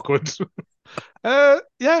is awkward."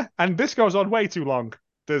 And this goes on way too long.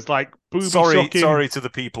 There's booby sucking. Sorry to the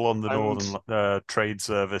people on the Northern Trade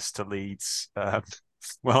Service to Leeds.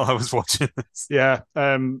 While I was watching this. Yeah,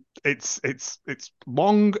 it's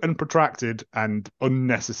long and protracted and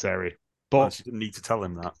unnecessary. But she didn't need to tell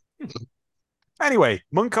him that. Anyway,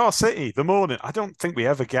 Munkar City, the morning. I don't think we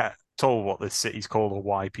ever get told what this city's called or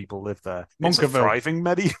why people live there. It's a thriving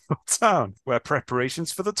medieval town where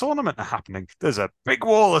preparations for the tournament are happening. There's a big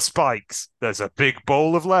wall of spikes, there's a big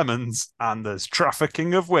bowl of lemons, and there's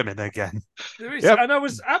trafficking of women again. There is, and I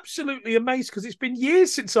was absolutely amazed because it's been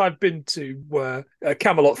years since I've been to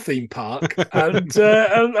Camelot theme park, and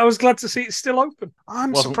I was glad to see it's still open.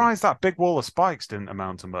 I'm surprised that big wall of spikes didn't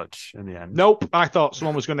amount to much in the end. Nope, I thought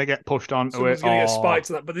someone was going to get pushed onto someone was going to get spiked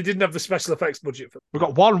to that, but they didn't have the special effects budget for it. We've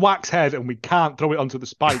got one wax head and we can't throw it onto the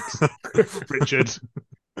spikes, Richard.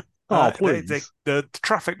 Please. The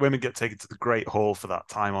traffic women get taken to the Great Hall for that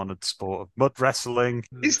time-honoured sport of mud wrestling.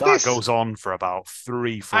 That goes on for about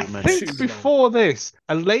 3-4 minutes. I think before this,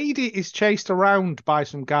 a lady is chased around by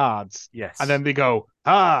some guards. Yes. And then they go,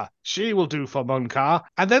 she will do for Munkar.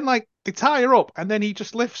 And then, they tie her up, and then he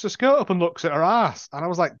just lifts her skirt up and looks at her ass. And I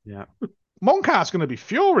was like, yeah. Munkar's going to be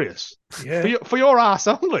furious. Yeah. For your ass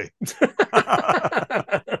only.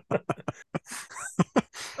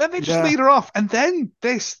 Then they just lead her off. And then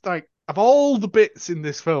this, of all the bits in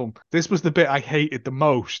this film, this was the bit I hated the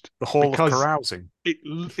most. The Hall of Carousing.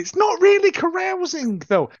 It's not really carousing,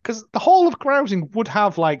 though, because the Hall of Carousing would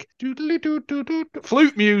have, doodly-doo-doo-doo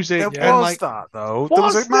flute music. There was that, though. There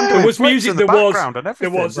was a man doing flips in the background and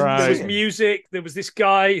everything. There was music. There was this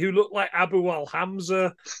guy who looked like Abu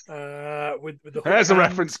Al-Hamza with the There's a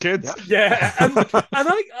reference, kids. Yeah. And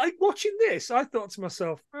I watching this, I thought to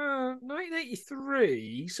myself,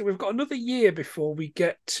 1983, so we've got another year before we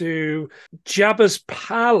get to to Jabba's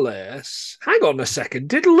palace. Hang on a second.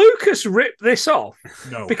 Did Lucas rip this off?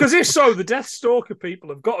 No. Because if so, the Deathstalker people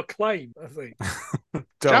have got a claim, I think. Don't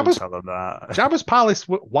Jabba's- tell them that. Jabba's palace,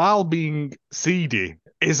 while being seedy,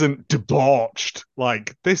 isn't debauched.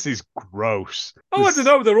 Like, this is gross. Oh, I don't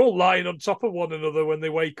know. They're all lying on top of one another when they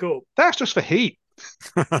wake up. That's just for heat.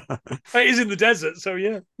 It is in the desert, so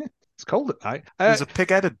yeah. It's cold at night. There's a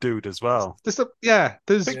pig-headed dude as well. There's Big Yeah.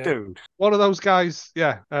 dude. one of those guys,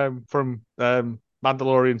 from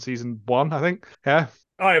Mandalorian season 1, I think. Yeah,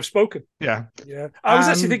 I have spoken. yeah. Yeah, I was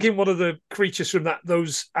actually And- thinking one of the creatures from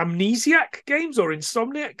those Amnesiac games or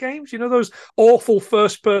Insomniac games. You know, those awful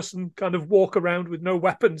first-person kind of walk around with no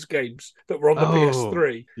weapons games that were on the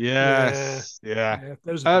PS3. Yes, yeah. Yeah,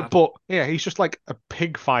 those are bad. But yeah, he's just like a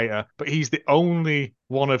pig fighter, but he's the only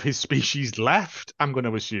one of his species left, I'm going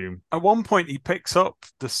to assume. At one point, he picks up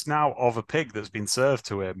the snout of a pig that's been served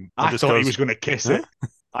to him. and I just thought he goes, was going to kiss "Huh?" it.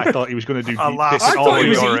 I thought he was going to do Alas, this I thought he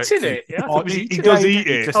was or eating it. Yeah, I thought he was he eating does it. eat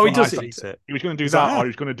it. just Oh, he does eats eat it. He was going to do He's that, like, or he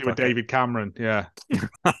was going to do a fuck it. David Cameron. Yeah.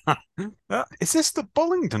 Is this the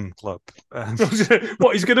Bullingdon Club?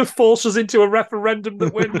 What, he's going to force us into a referendum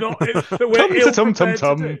that we're not that we're Tum to ill tum tum prepared to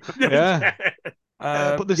tum. do? Yeah.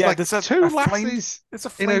 But there's like there's two a flame- lasses. It's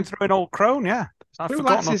a you know, flame-throwing old crone, yeah. I've Two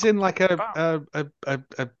forgotten lasses all in like about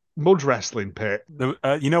a mud wrestling pit.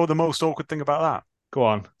 you know the most awkward thing about that? Go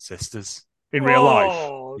on. Sisters. In real life.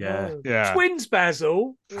 Oh, Yeah. no. Yeah. Twins,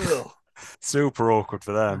 Basil. Ugh. Super awkward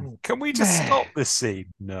for them. Oh, Can we just meh. stop this scene?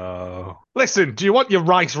 No. Listen, do you want your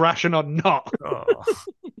rice ration or not? Oh.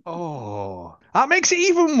 Oh, that makes it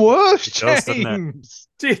even worse, It does, doesn't it? James.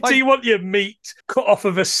 Do you want your meat cut off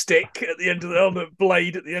of a stick at the end of on a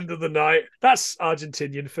blade at the end of the night? That's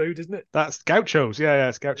Argentinian food, isn't it? That's gauchos. Yeah,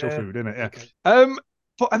 it's gaucho Yeah. food, isn't it? Yeah. Okay.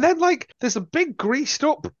 And then like there's a big greased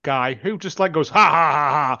up guy who just like goes ha ha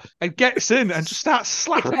ha ha and gets in and just starts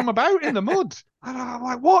slapping him about in the mud. And I'm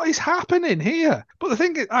like, what is happening here? But the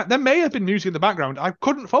thing is, there may have been music in the background. I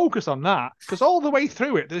couldn't focus on that because all the way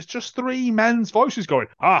through it, there's just three men's voices going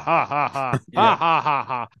ha ha ha ha ha ha ha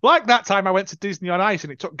ha. Like that time I went to Disney on Ice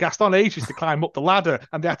and it took Gaston ages to climb up the ladder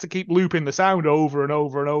and they had to keep looping the sound over and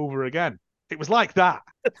over and over again. It was like that.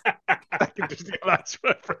 I can just get that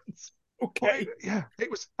reference. Okay. Yeah,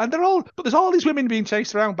 it was, and but there's all these women being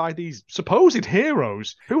chased around by these supposed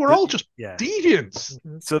heroes who are all just Yeah. deviants.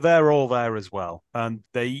 So they're all there as well, and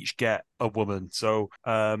they each get a woman. So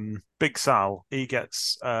Big Sal, he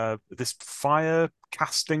gets this fire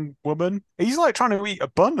casting woman. He's like trying to eat a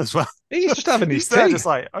bun as well. He's just having his He's there tea. just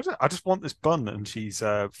like, I just want this bun, and she's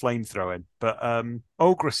flame throwing. But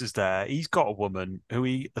Ogress is there. He's got a woman who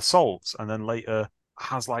he assaults, and then later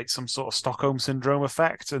has like some sort of Stockholm syndrome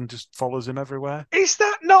effect and just follows him everywhere. Is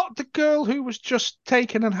that not the girl who was just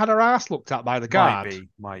taken and had her ass looked at by the guard?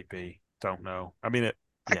 Might be. Don't know. I mean, it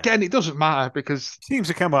yeah. Again, it doesn't matter because seems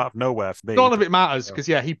to come out of nowhere for me. none of it matters because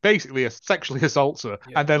he basically sexually assaults her,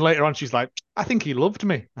 Yeah. and then later on she's like, "I think he loved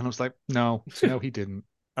me," and I was like, "No, he didn't."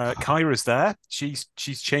 Kyra's there. She's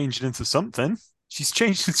changed into something. She's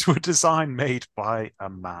changed into a design made by a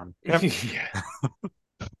man. Yep. Yeah.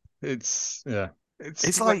 It's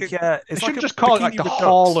It's like it it's should like a just call it like bikini the with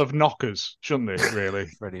Hall ducks. of Knockers, shouldn't it? Really?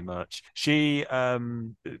 Pretty much. She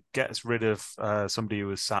gets rid of somebody who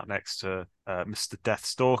was sat next to Mr.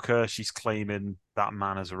 Deathstalker. She's claiming that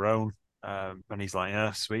man as her own. And he's like,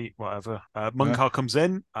 yeah, sweet, whatever. Munkar comes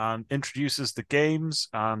in and introduces the games,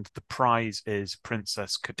 and the prize is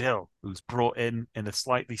Princess Cadil, who's brought in a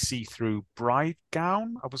slightly see-through bride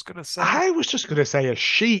gown, I was going to say. I was just going to say a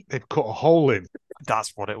sheet they've cut a hole in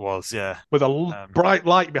That's what it was, yeah. with a bright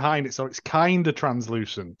light behind it, so it's kind of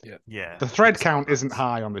translucent. Yeah. The thread count isn't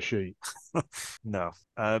high on the sheet. No.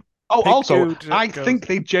 Oh, Big also, dude I goes- think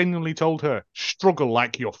they genuinely told her, struggle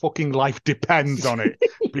like your fucking life depends on it,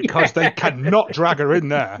 because they cannot drag her in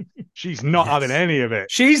there. She's not Yes. having any of it.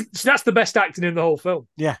 That's the best acting in the whole film.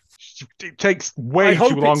 It takes I way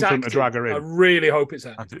hope too long it's for them to acting. drag her I in. really hope it's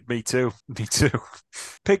acting. Me too.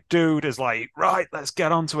 Pig dude is like, right, let's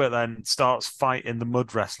get onto it then. Starts fighting the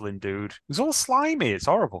mud wrestling dude. It's all slimy. It's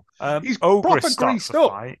horrible. He's Ogress proper starts greased to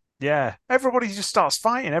up. fight. Yeah. Everybody just starts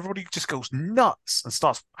fighting. Everybody just goes nuts and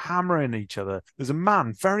starts hammering each other. There's a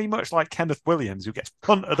man very much like Kenneth Williams who gets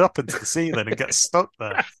punted up into the ceiling and gets stuck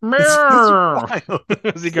there. It's wild.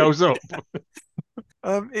 As he goes up.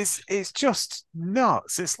 It's just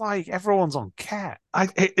nuts. It's like everyone's on cat.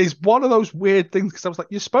 It is one of those weird things because I was like,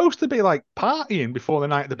 you're supposed to be like partying before the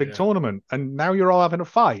night of the big Yeah. tournament, and now you're all having a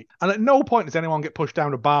fight. And at no point does anyone get pushed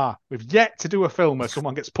down a bar. We've yet to do a film where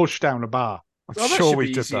someone gets pushed down a bar. that sure should we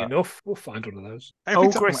be did easy that. enough. We'll find one of those.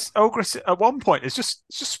 Ogress at one point is just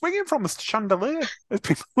swinging from a chandelier. As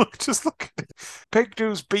people just look at it. Pig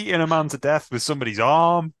Dude's beating a man to death with somebody's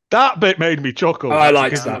arm. That bit made me chuckle. I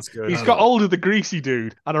liked because that. That's good. He's got hold of the greasy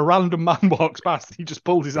dude, and a random man walks past. And he just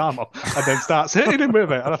pulls his arm off and then starts hitting him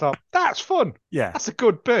with it. And I thought, that's fun. Yeah. That's a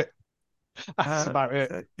good bit. That's about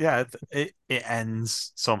it. Yeah, it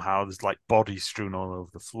ends somehow. There's like bodies strewn all over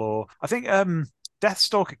the floor. I think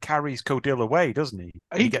Deathstalker carries Codil away, doesn't he?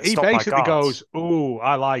 He gets stopped by basically guards. goes, "Ooh,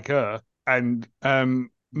 I like her," and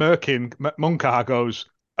Munkar goes,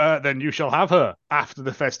 "Then you shall have her after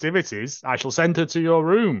the festivities. I shall send her to your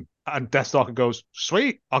room." And Deathstalker goes,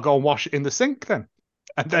 "Sweet, I'll go and wash it in the sink then."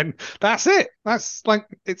 And then that's it. That's like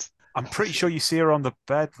it's. I'm pretty sure you see her on the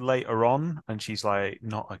bed later on, and she's like,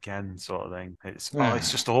 "Not again," sort of thing.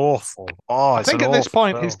 It's just awful. Oh, I think at this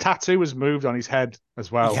point film. his tattoo has moved on his head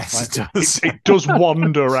as well. Yes, Like, it does. It does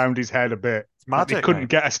wander around his head a bit. Like, magic, they couldn't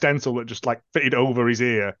mate. get a stencil that just like fitted over his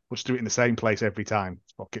ear. We'll just do it in the same place every time.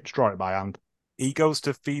 Fuck it, just draw it by hand. He goes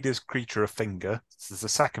to feed his creature a finger. This is the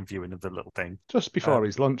second viewing of the little thing. Just before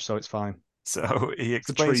his lunch, so it's fine. So he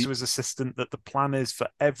explains to his assistant that the plan is for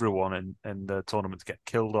everyone in the tournament to get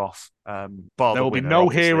killed off. Bar There will the winner, be no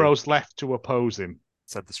obviously, heroes left to oppose him.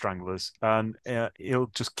 said the Stranglers, and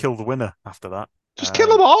he'll just kill the winner after that. Just kill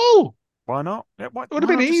them all. Why not? It would have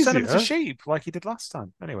been just send him easier. to sheep like he did last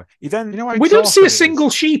time. Anyway, he then We don't see a single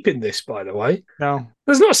sheep in this, by the way. No,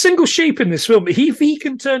 there's not a single sheep in this film. If he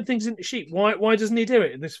can turn things into sheep, why doesn't he do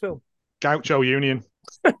it in this film? Gaucho Union.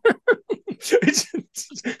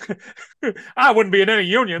 I wouldn't be in any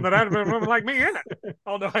union that had a woman like me in it.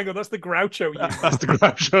 Oh no, hang on, that's the Groucho union. That's the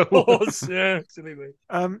Groucho. Yeah, silly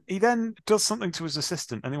me. he then does something to his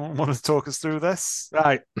assistant. Anyone want to talk us through this?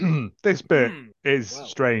 Right, this bit is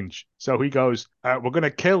strange. So he goes, "We're going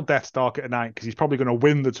to kill Deathstalker tonight because he's probably going to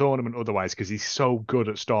win the tournament otherwise because he's so good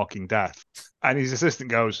at stalking death." And his assistant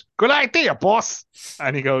goes, "Good idea, boss."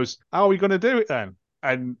 And he goes, "How are we going to do it then?"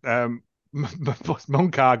 And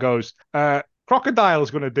Munkar goes,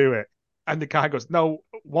 "Crocodile's going to do it." And the guy goes, "No,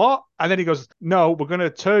 what?" And then he goes, "No, we're going to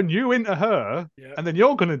turn you into her, and then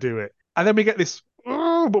you're going to do it." And then we get this,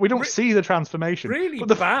 but we don't see the transformation. Really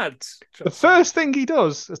but bad. The first thing he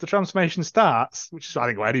does as the transformation starts, which is I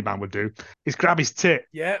think what any man would do, is grab his tit.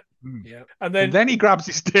 Yeah. Yeah. And then he grabs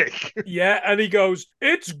his dick. Yeah, and he goes,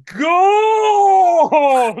 "It's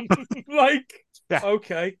gone!" Like, yeah.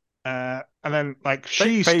 Okay. And then, like,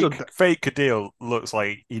 she fake Codil looks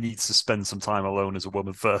like he needs to spend some time alone as a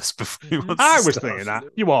woman first before he wants I to was start. thinking that.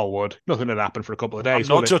 You all would. Nothing would happen for a couple of days.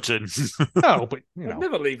 I'm not judging. No, but you know. I'd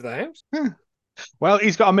never leave the house. Well,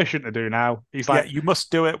 he's got a mission to do now. He's like, you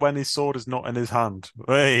must do it when his sword is not in his hand.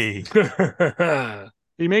 Hey.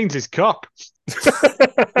 He means his cock.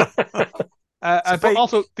 But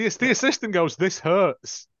also, the assistant goes, "This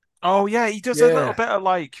hurts." Oh, yeah, he does a little bit of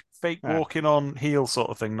like fake walking on heel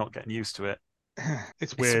sort of thing, not getting used to it.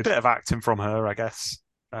 It's weird. It's a bit of acting from her, I guess.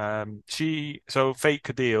 So fake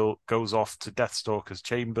Codil goes off to Deathstalker's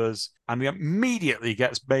chambers and he immediately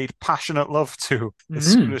gets made passionate love to as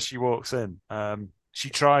soon as she walks in.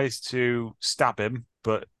 She tries to stab him,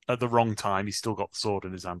 but at the wrong time. He's still got the sword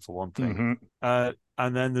in his hand for one thing. And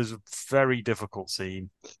then there's a very difficult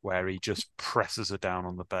scene where he just presses her down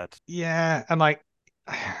on the bed. Yeah, and like,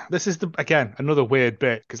 this is again another weird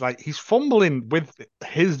bit because like he's fumbling with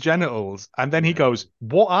his genitals and then he goes,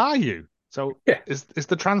 "What are you?" So is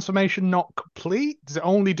the transformation not complete? Does it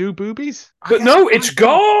only do boobies? But no, it's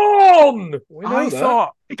gone. I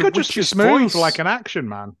thought it could just be smooth like an action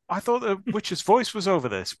man. I thought the witch's voice was over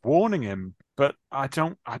this, warning him, but I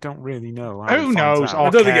don't really know. Who knows? I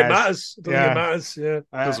don't think it matters. I don't think it matters. Yeah,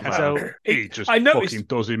 doesn't matter. So he just fucking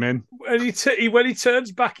does him in. When he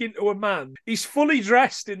turns back into a man, he's fully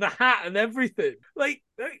dressed in the hat and everything. Like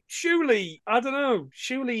surely, I don't know,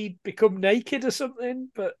 surely he'd become naked or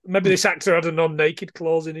something. But maybe this actor had a non-naked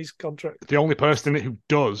clause in his contract. The only person who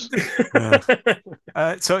does.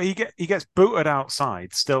 So he gets booted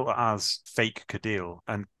outside, still as fake Codil,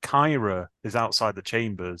 and Kyra is outside the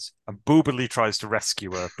chambers, and Boobily tries to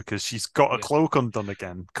rescue her because she's got a cloak undone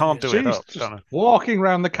again. Can't do it up. Just walking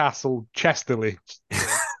around the castle chestily.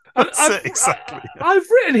 Exactly. I've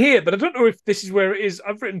written here, but I don't know if this is where it is.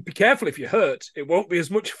 I've written, "Be careful if you're hurt. It won't be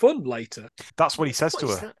as much fun later." That's what he says to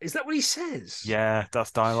her. Is that what he says? Yeah,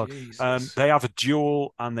 that's dialogue. They have a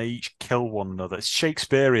duel and they each kill one another. It's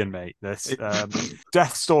Shakespearean, mate. This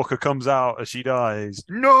Deathstalker comes out as she dies.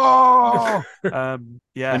 No.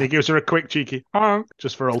 Yeah, and he gives her a quick cheeky honk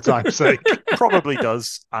just for old time's sake. Probably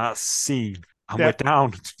does. Scene. And we're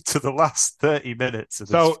down to the last 30 minutes of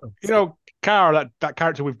this film. Kara, that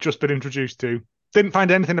character we've just been introduced to, Didn't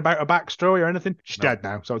find anything about her backstory or anything. She's No. dead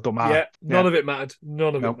now, so it don't matter. Yeah, none of it mattered.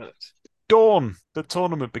 None of Nope. it mattered. Dawn, the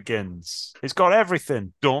tournament begins. It's got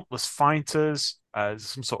everything. Dauntless fighters,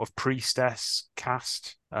 some sort of priestess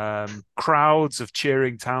cast, crowds of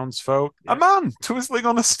cheering townsfolk, Yeah. a man twizzling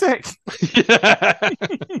on a stick. Yeah.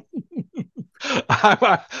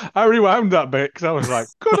 I rewound that bit because I was like,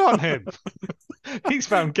 good on him. He's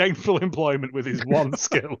found gainful employment with his one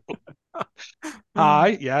skill.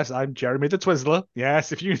 Hi, yes, I'm Jeremy the Twizzler.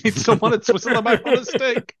 Yes, if you need someone to twizzle about on a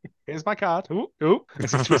stick, here's my card. Ooh.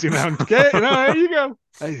 As he's twisting around. Okay, there you go.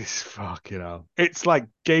 It's fucking hell. It's like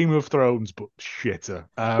Game of Thrones, but shitter.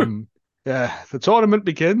 Yeah, the tournament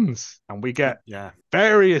begins, and we get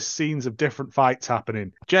various scenes of different fights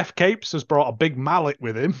happening. Jeff Capes has brought a big mallet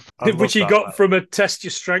with him. Which he got from a test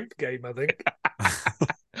your strength game, I think.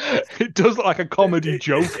 It does look like a comedy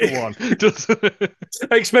Joker one, doesn't it?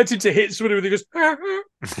 I expect him to hit someone with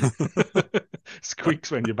it.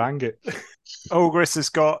 Squeaks when you bang it. Ogress has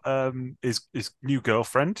got his new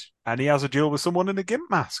girlfriend, and he has a duel with someone in a gimp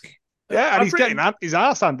mask. Yeah, and he's getting his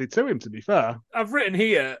arse handed to him, to be fair. I've written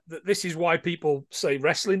here that this is why people say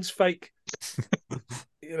wrestling's fake.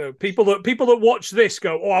 You know, people that watch this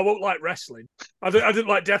go, "Oh, I won't like wrestling. I didn't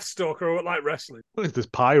like Deathstalker. I won't like wrestling." Well, if there's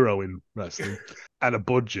pyro in wrestling and a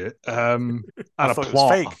budget and I a thought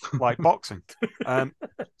plot. it was fake, like boxing.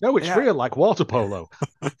 No, it's real, like water polo.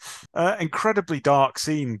 Incredibly dark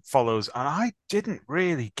scene follows, and I didn't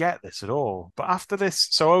really get this at all. But after this,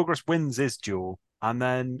 so Ogress wins his duel, and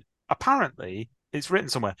then apparently it's written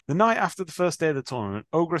somewhere. The night after the first day of the tournament,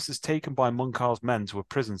 Ogress is taken by Munkar's men to a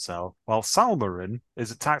prison cell, while Salmarin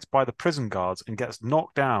is attacked by the prison guards and gets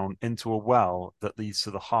knocked down into a well that leads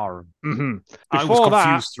to the harem. Mm-hmm. I was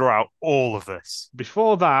confused throughout all of this.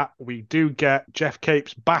 Before that, we do get Jeff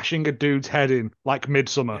Capes bashing a dude's head in like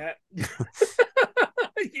Midsummer. Yeah.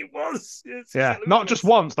 It was. Yeah, not just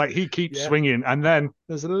once. Like he keeps swinging, and then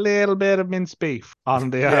there's a little bit of mince beef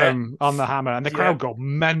on the hammer, and the crowd go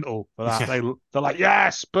mental for that. Yeah. They're like,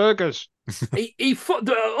 "Yes, burgers." he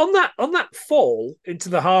on that fall into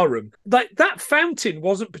the harem. Like that fountain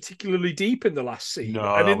wasn't particularly deep in the last scene,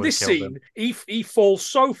 and in this scene, he falls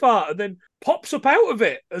so far and then pops up out of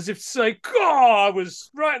it as if to say, "God, I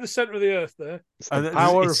was right in the center of the earth there." It's the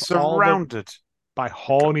power of surrounded by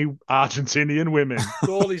horny Argentinian women. That's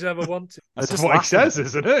all he's ever wanted. That's what he says,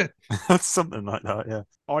 isn't it? That's something like that, yeah.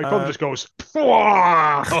 Or he probably just goes,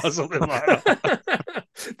 or something like that.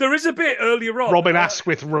 There is a bit earlier on. Robin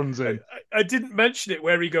Asquith runs in. I didn't mention it,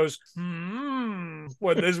 where he goes, when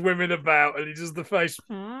there's women about, and he does the face,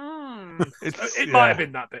 It might have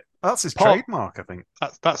been that bit. That's his trademark, I think.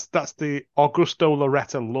 That's the Augusto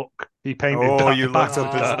Loretta look he painted. Oh, you looked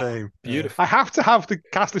up his name. Beautiful. I have to have the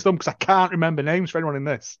cast list on because I can't remember names for anyone in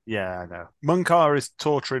this. Yeah, I know. Munkar is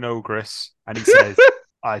torturing Ogress, and he says,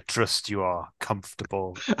 "I trust you are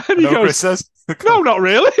comfortable." And he Ogress says, "No, not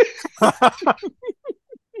really."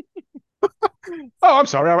 Oh, I'm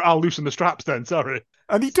sorry. I'll loosen the straps then. Sorry.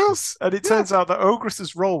 And he does. And it turns out that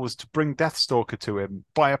Ogress's role was to bring Deathstalker to him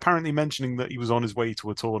by apparently mentioning that he was on his way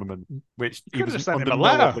to a tournament, which he was under no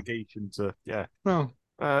obligation to. Yeah. Oh.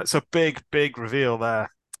 So big reveal there.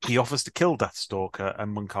 He offers to kill Deathstalker,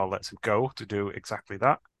 and Munkar lets him go to do exactly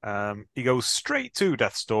that. He goes straight to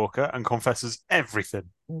Deathstalker and confesses everything.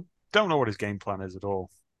 Don't know what his game plan is at all.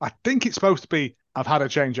 I think it's supposed to be, I've had a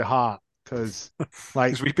change of heart, because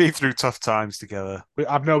we've been through tough times together.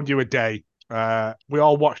 I've known you a day. We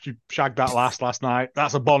all watched you shag that last night.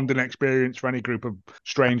 That's a bonding experience for any group of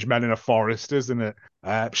strange men in a forest, isn't it?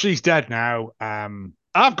 She's dead now.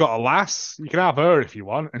 I've got a lass. You can have her if you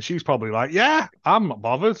want. And she's probably like, yeah, I'm not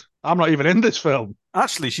bothered. I'm not even in this film.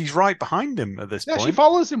 Actually, she's right behind him at this point. Yeah, she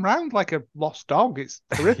follows him around like a lost dog. It's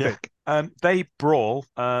horrific. They brawl.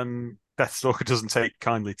 Deathstalker doesn't take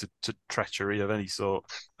kindly to treachery of any sort.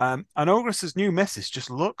 And Ogress's new missus just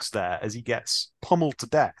looks there as he gets pummeled to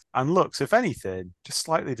death and looks, if anything, just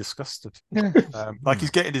slightly disgusted. Like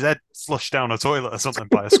he's getting his head flushed down a toilet or something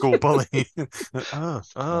by a school bully.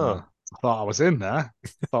 I thought I was in there. I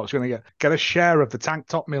thought I was going to get a share of the tank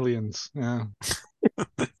top millions. Yeah.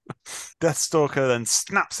 Deathstalker then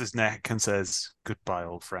snaps his neck and says, "Goodbye,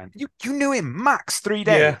 old friend. You knew him max 3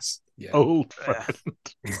 days." Yeah. Old friend.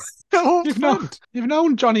 You've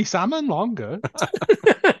known Johnny Salmon longer.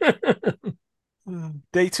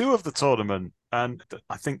 Day 2 of the tournament, and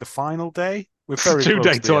I think the final day. We're very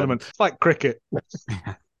 2-day tournament. It's like cricket.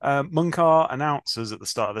 Munkar announces at the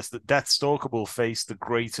start of this that Deathstalker will face the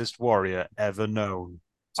greatest warrior ever known.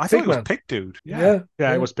 I thought it was Pig Dude. Yeah,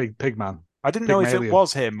 it was Pig Man. I didn't know if it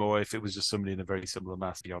was him or if it was just somebody in a very similar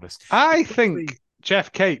mask, to be honest. I think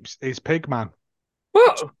Jeff Capes is Pig Man.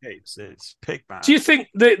 What? It's Pigman. Do you think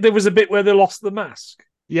that there was a bit where they lost the mask?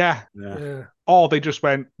 Yeah. Yeah. Or they just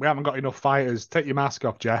went, we haven't got enough fighters. Take your mask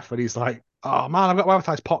off, Jeff. And he's like, oh man, I've got to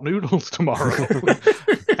advertise pot noodles tomorrow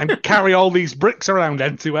and carry all these bricks around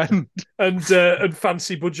end to end. And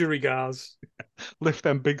fancy budgerigars. Lift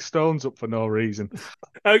them big stones up for no reason.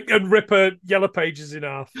 And rip Yellow Pages in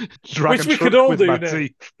half. Drag Which a we truck could all with do my now.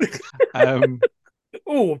 teeth.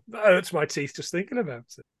 Oh, that hurts my teeth just thinking about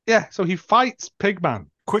it. Yeah, so he fights Pigman.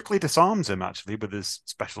 Quickly disarms him, actually, with his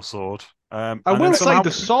special sword. I and will then say somehow-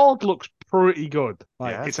 the sword looks pretty good.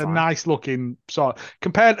 Like Yeah, it's it's a fine. nice looking sword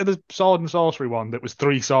compared to the sword and sorcery one that was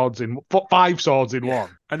 5 swords in one.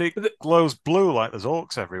 And it glows blue like there's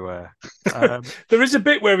orcs everywhere. There is a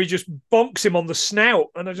bit where he just bonks him on the snout,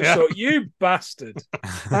 and I just Yeah. thought, you bastard.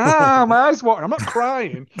 My eyes watering. I'm not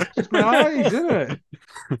crying. It's just my eyes, isn't it?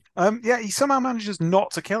 Yeah, he somehow manages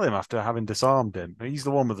not to kill him after having disarmed him. He's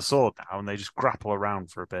the one with the sword now, and they just grapple around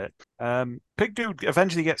for a bit. Pig Dude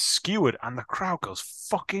eventually gets skewered, and the crowd goes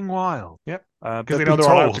fucking wild. Yep. Because Because they know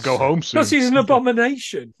they're allowed to go home soon. Because he's an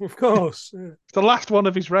abomination, of course. Yeah. It's the last one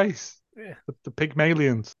of his race. Yeah. The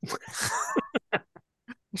Pygmalions.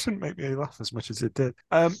 It shouldn't make me laugh as much as it did.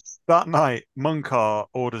 That night, Munkar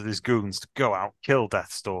orders his goons to go out, kill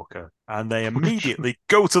Deathstalker, and they immediately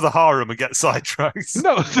go to the harem and get sidetracked.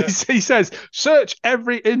 No, he says, search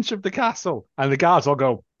every inch of the castle. And the guards all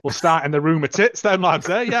go, we'll start in the room of tits then, lads.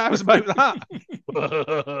 Eh? Yeah, it was about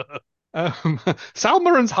that.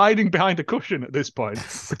 Salmaran's hiding behind a cushion at this point,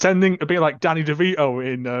 pretending to be like Danny DeVito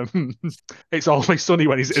in It's Always Sunny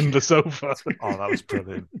when he's in the sofa. Oh, that was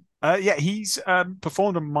brilliant. He's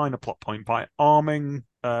performed a minor plot point by arming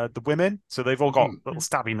the women. So they've all got little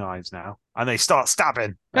stabby knives now. And they start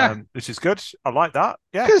stabbing, which is good. I like that.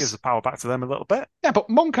 Yeah, it gives the power back to them a little bit. Yeah, but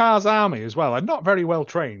Munkar's army as well are not very well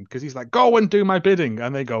trained because he's like, go and do my bidding.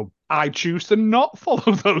 And they go, I choose to not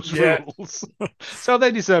follow those rules. So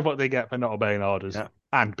they deserve what they get for not obeying orders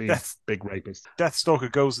and being big rapists. Deathstalker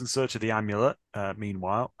goes in search of the amulet,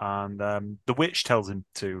 meanwhile, and the witch tells him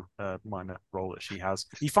to, minor role that she has.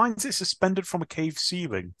 He finds it suspended from a cave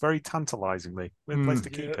ceiling, very tantalizingly. Weird place to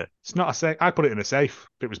keep it. It's not a safe. I put it in a safe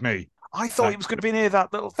if it was me. I thought it was going to be near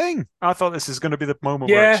that little thing. I thought this is going to be the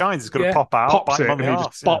moment where it shines. It's going to pop out, pops bite him it, on the and he arse.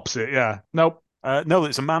 just pops it. Yeah, nope. No,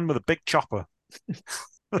 it's a man with a big chopper.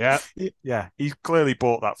 Yeah, yeah. He clearly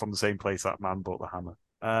bought that from the same place that man bought the hammer.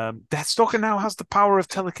 Deathstalker now has the power of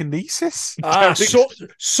telekinesis.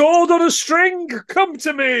 Sword on a string, come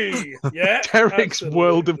to me. Yeah, Derek's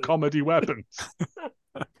world of comedy weapons.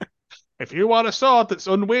 If you want a sword that's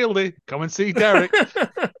unwieldy, come and see Derek.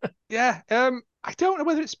 Yeah, I don't know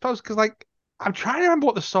whether it's supposed because like I'm trying to remember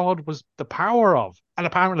what the sword was the power of, and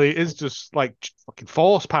apparently it is just like fucking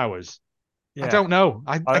force powers. Yeah. I don't know.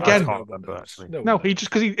 I can't remember actually. No, he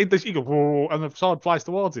just because he goes whoa, and the sword flies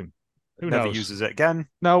towards him. Who Never knows? uses it again.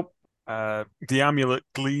 No. The amulet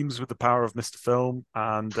gleams with the power of Mr. Film,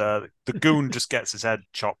 and the goon just gets his head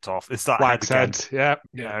chopped off. It's that Wax head again.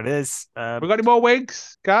 Yeah, there it is. We got any more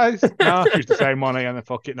wigs, guys? No, use the same money, and then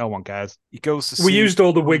fuck it, no one cares. He goes to. We used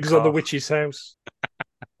all the wigs on the witch's house.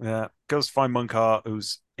 Yeah, goes to find Munkar,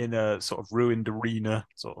 who's in a sort of ruined arena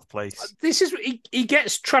sort of place. This is he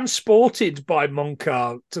gets transported by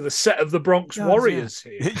Munkar to the set of the Bronx Warriors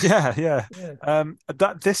here. Yeah.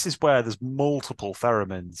 This is where there's multiple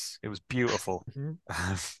theremins. It was beautiful.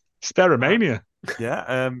 Steromania.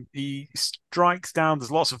 He strikes down. There's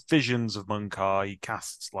lots of visions of Munkar. He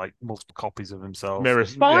casts like multiple copies of himself.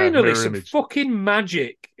 Finally, some fucking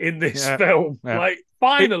magic in this film. Yeah. Like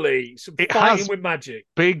finally, some fighting with magic.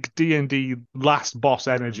 Big D&D last boss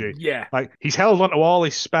energy. Yeah, like he's held onto all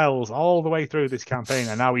his spells all the way through this campaign,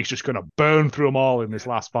 and now he's just going to burn through them all in this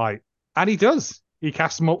last fight. And he does. He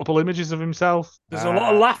casts multiple images of himself. There's a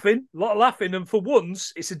lot of laughing, and for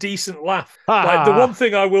once, it's a decent laugh. Like the one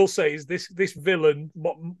thing I will say is this villain,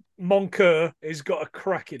 Moncur, has got a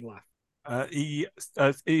cracking laugh. He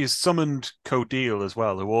has summoned Codile as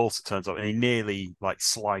well, who also turns up, and he nearly like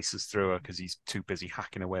slices through her because he's too busy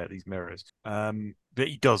hacking away at these mirrors. But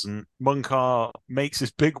he doesn't. Munkar makes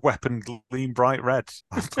his big weapon gleam bright red.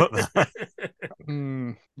 This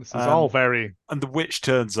is all very. And the witch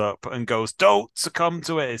turns up and goes, "Don't succumb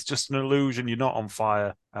to it. It's just an illusion. You're not on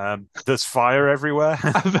fire." There's fire everywhere.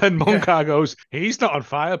 And then Munkar goes, "He's not on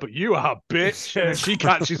fire, but you are, bitch." And she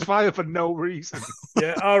catches fire for no reason.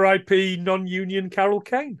 Yeah, R.I.P. non-union Carol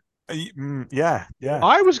Kane. Yeah.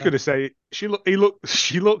 I was going to say she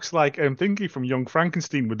looks like Thingy from Young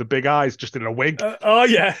Frankenstein with the big eyes, just in a wig. Oh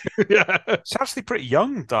yeah, yeah. She's actually pretty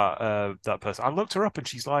young. That person. I looked her up, and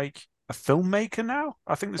she's like a filmmaker now.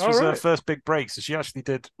 I think this All was her right. first big break, so she actually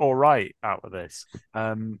did all right out of this.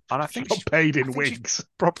 And I think Got paid in I think she's wigs.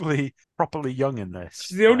 properly young in this.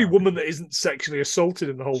 She's the only woman that isn't sexually assaulted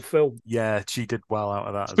in the whole film. Yeah, she did well out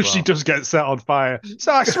of that as But well. she does get set on fire.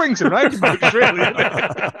 So I swings and roundabouts, really, isn't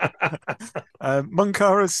it?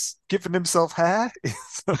 Munkar has given himself hair.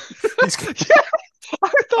 He's Yeah, I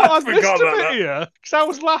thought I I'd missed forgot a about bit that. here because I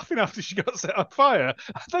was laughing after she got set on fire.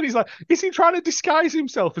 And then he's like, is he trying to disguise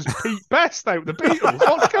himself as Pete Best out the Beatles?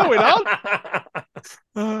 What's going on?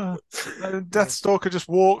 And Deathstalker just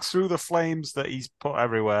walks through the flames that he's put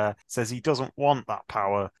everywhere, says he doesn't want that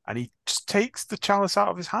power, and he just takes the chalice out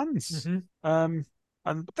of his hands and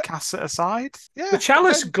casts it aside. Yeah, The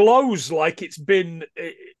chalice glows like it's been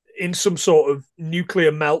in some sort of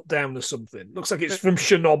nuclear meltdown or something. Looks like it's from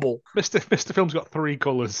Chernobyl. Mr. Film's got 3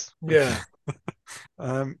 colours. Yeah.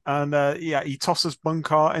 He tosses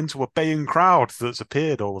Munkar into a baying crowd that's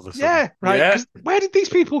appeared all of a sudden. Yeah, right. Yeah. 'Cause where did these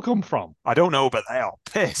people come from? I don't know, but they are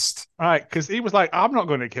pissed. Right, because he was like, I'm not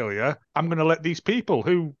going to kill you. I'm going to let these people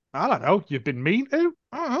who, I don't know, you've been mean to.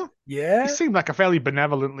 I don't know. Yeah. He seemed like a fairly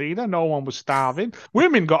benevolent leader. No one was starving.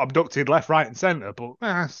 Women got abducted left, right, and centre, but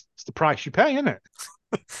it's the price you pay, isn't it?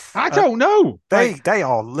 I don't know. They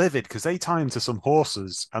are livid because they tie him to some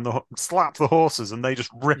horses and slap the horses and they just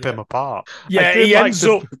rip him apart. Yeah, did he like ends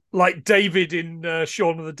up like David in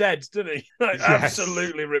Shaun of the Dead, doesn't he? Like, Yes.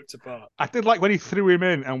 absolutely ripped apart. I did like when he threw him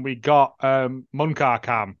in and we got Munkar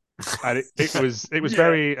Cam. And it was Yeah.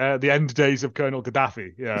 very the end days of Colonel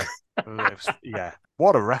Gaddafi. Yeah. Yeah.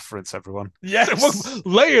 What a reference, everyone. Yes.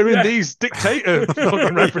 Layering Yeah. these dictator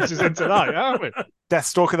fucking references in tonight, aren't we?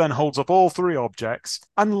 Deathstalker then holds up all 3 objects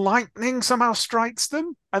and lightning somehow strikes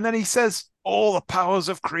them. And then he says, all the powers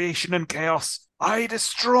of creation and chaos, I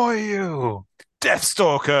destroy you.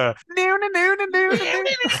 Deathstalker.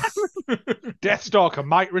 Deathstalker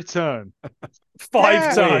might return.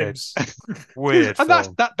 5 times. Weird. And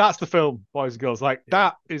film. that's the film, boys and girls. Like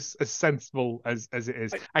that is as sensible as it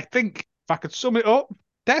is. I think if I could sum it up,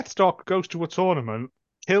 Deathstalker goes to a tournament,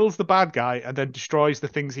 kills the bad guy, and then destroys the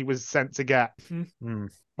things he was sent to get.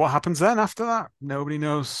 What happens then after that? Nobody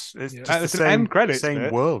knows. It's just It's the an end credits same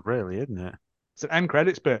bit. world, really, isn't it? It's an end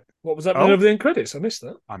credits bit. What was happening over the end credits? I missed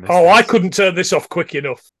that. I missed I this. couldn't turn this off quick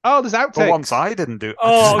enough. Oh, there's outtakes. For once, I didn't do it.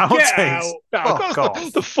 Oh, There's get outtakes. out. Oh,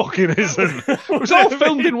 God. The fucking isn't. It was all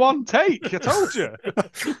filmed in one take. I told you.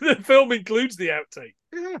 The film includes the outtake.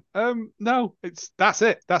 Yeah. No, that's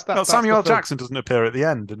it. That's No, that's Samuel L. the film. Jackson doesn't appear at the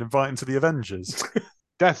end and invite him to the Avengers.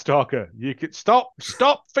 Deathstalker. You could stop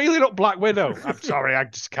feeling up Black Widow. I'm sorry, I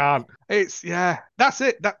just can't. It's that's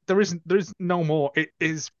it. That there is no more. It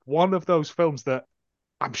is one of those films that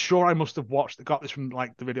I'm sure I must have watched that got this from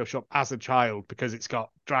like the video shop as a child because it's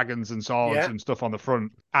got dragons and swords and stuff on the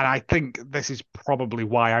front. And I think this is probably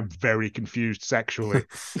why I'm very confused sexually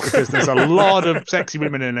because there's a lot of sexy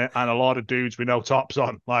women in it and a lot of dudes with no tops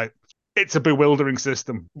on. Like it's a bewildering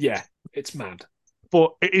system. Yeah, it's mad.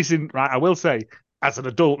 But it isn't right. I will say, as an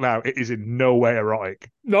adult now, it is in no way erotic.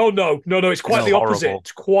 No. It's quite the opposite. horrible.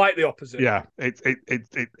 It's quite the opposite. Yeah,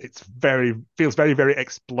 it's very feels very very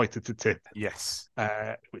exploitative. Yes.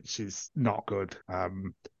 Which is not good.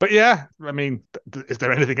 But yeah, I mean, is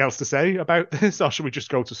there anything else to say about this, or should we just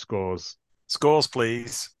go to scores? Scores,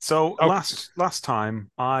 please. So Okay. last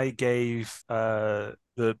time I gave the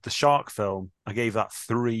shark film, I gave that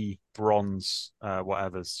 3 bronze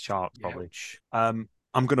whatever's shark probably. I'm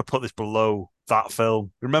going to put this below that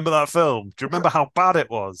film. Remember that film? Do you remember how bad it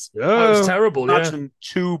was? That was terrible. Imagine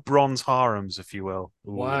 2 bronze harems, if you will.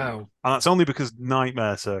 Wow. And that's only because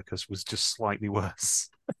Nightmare Circus was just slightly worse.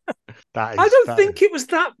 That is, I don't think it was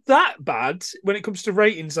that bad when it comes to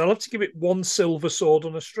ratings. I'll have to give it 1 silver sword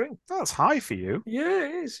on a string. That's high for you. Yeah,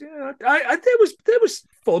 it is. Yeah, there was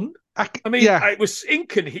fun. I mean, it was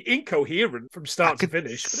incoherent from start to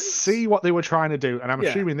finish. But See what they were trying to do, and I'm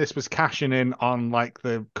Yeah. assuming this was cashing in on like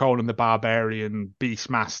the Conan the Barbarian,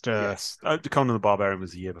 Beastmaster, Yes. Conan the Barbarian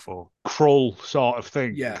was the year before. Krull sort of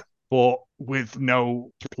thing. Yeah. But with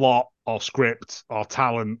no plot or script or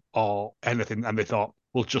talent or anything, and they thought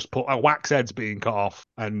we'll just put wax heads being cut off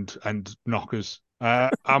and knockers.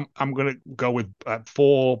 I'm gonna go with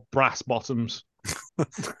 4 brass bottoms.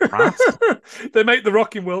 They make the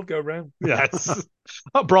rocking world go round. Yes.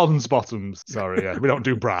 Bronze bottoms. Sorry, yeah. We don't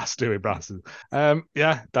do brass, do we? Brasses.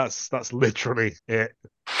 Yeah, that's literally it.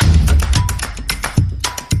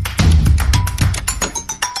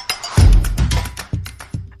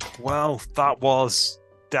 Well, that was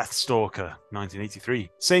Deathstalker, 1983.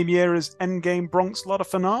 Same year as Endgame Bronx Lotta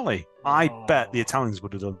Finale. I bet the Italians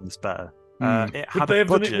would have done this better. It Would had they a have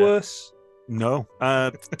done budget. it worse? No.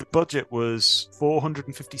 The budget was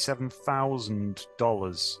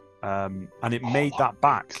 $457,000, and it made that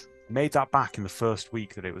back. Made that back in the first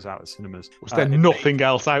week that it was out at cinemas. Was there nothing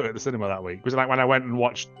else out at the cinema that week? Was it like when I went and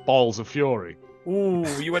watched Balls of Fury? Ooh,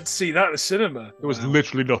 you went to see that at the cinema? There was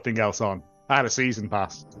literally nothing else on. I had a season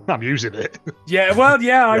pass. I'm using it. Yeah, well,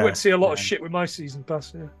 yeah, I Yeah, went to see a lot of shit with my season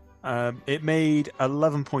pass, yeah. It made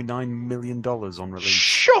 $11.9 million on release.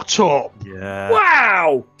 Shut up! Yeah.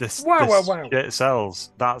 Wow! This Wow. shit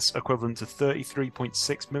sells. That's equivalent to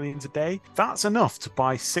 33.6 million a day. That's enough to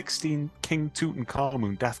buy 16 King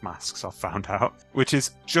Tutankhamun death masks, I've found out, which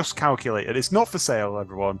is just calculated. It's not for sale,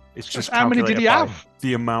 everyone. It's just How many did he calculated by have?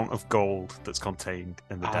 the amount of gold that's contained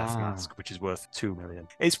in the death mask, which is worth 2 million.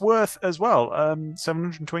 It's worth as well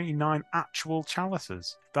 729 actual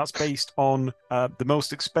chalices. That's based on the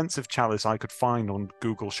most expensive chalice I could find on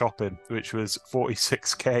Google Shopping, which was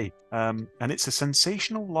 46k. And it's a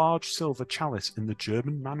sensational large silver chalice in the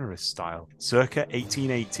German Mannerist style, circa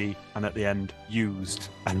 1880, and at the end, used,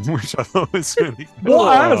 which I thought was really cool.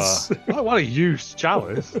 What else? I want a used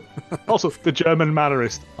chalice. Also, the German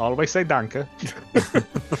Mannerist always say danke.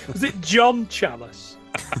 Was it John Chalice?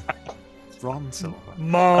 Ron Silver.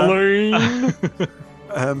 Marlene.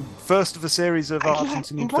 First of a series of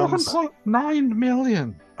Argentinian films. 11.9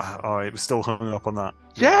 million. Oh, it was still hung up on that.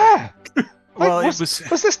 Yeah. Well, Like, it was.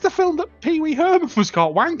 Was this the film that Pee Wee Herman was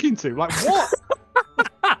caught wanking to? Like, what?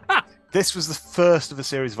 This was the first of a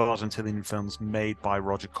series of Argentinian films made by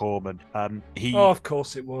Roger Corman. He, Oh, of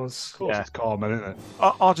course it was. Of course, it's Corman, isn't it?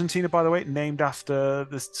 Argentina, by the way, named after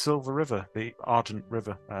the Silver River, the Argent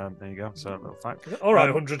River. There you go. So a little fact. All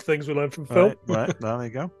right, 100 things we learned from film. Right, there you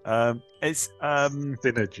go. It's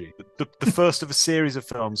Synergy. the first of a series of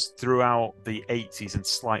films throughout the 80s and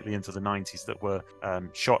slightly into the 90s that were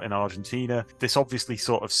shot in Argentina. This obviously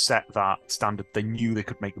sort of set that standard. They knew they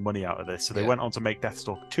could make the money out of this, so they went on to make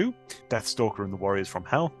Deathstalker 2, Deathstalker and the Warriors from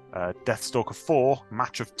Hell, Deathstalker 4,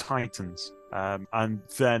 Match of Titans. And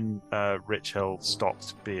then Rich Hill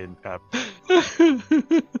stopped being.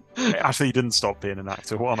 Actually, he didn't stop being an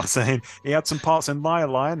actor. What am I saying? He had some parts in Liar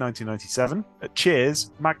Liar 1997,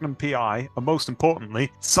 Cheers, Magnum PI, and most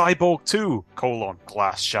importantly, Cyborg 2: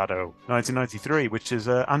 Glass Shadow 1993, which is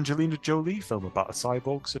an Angelina Jolie film about a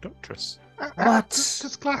cyborg seductress. What?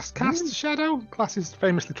 Does Glass cast a shadow? Glass is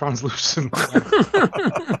famously translucent.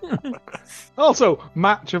 Also,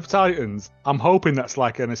 Match of Titans. I'm hoping that's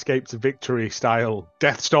like an Escape to Victory style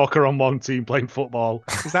Deathstalker on one team playing football.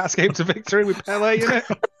 Is that Escape to Victory with Pele in it?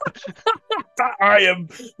 I am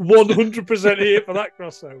 100% here for that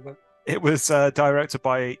crossover. It was directed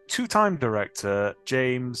by two-time director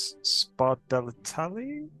James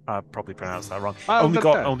Spadalitali. I probably pronounced that wrong.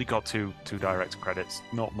 Only got two director credits.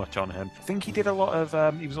 Not much on him. I think he did a lot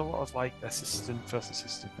of. He was a lot of like first assistant,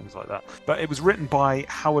 things like that. But it was written by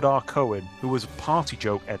Howard R. Cohen, who was a party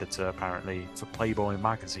joke editor apparently for Playboy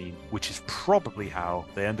magazine, which is probably how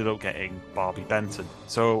they ended up getting Barbie Benton.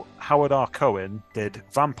 So Howard R. Cohen did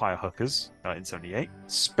Vampire Hookers 1978,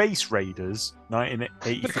 Space Raiders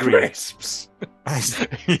 1983. Crisps.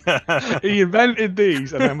 Yeah. He invented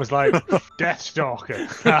these and then was like, Deathstalker.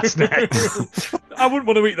 That's next. I wouldn't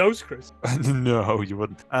want to eat those crisps. No, you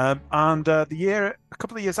wouldn't. And a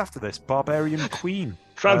couple of years after this, Barbarian Queen.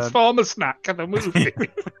 Transformer snack of the movie.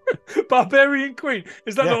 Barbarian Queen.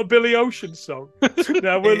 Is that Yeah. not a Billy Ocean song?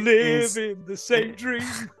 Now we're It is. living the same dream.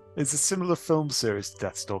 It's a similar film series to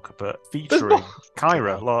Deathstalker, but featuring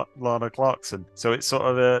Kyra, Lana Clarkson. So it's sort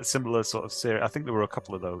of a similar sort of series. I think there were a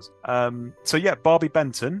couple of those. So yeah, Barbie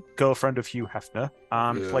Benton, girlfriend of Hugh Hefner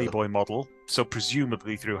and Playboy model. So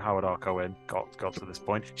presumably through Howard R. Cohen got to this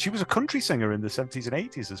point. She was a country singer in the 70s and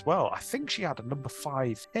 80s as well. I think she had a number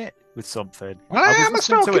 5 hit with something. I am a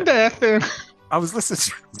stalking death. I was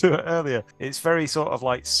listening to it earlier. It's very sort of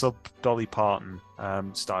like sub Dolly Parton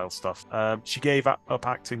style stuff. She gave up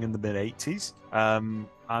acting in the mid 80s.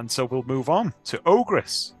 And so we'll move on to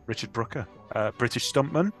Ogress, Richard Brooker, British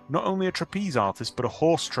stuntman, not only a trapeze artist, but a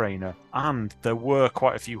horse trainer. And there were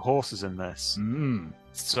quite a few horses in this.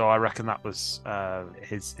 So I reckon that was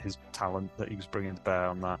his talent that he was bringing to bear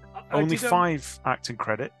on that. Only 5 acting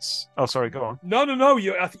credits. Oh, sorry, go on. No.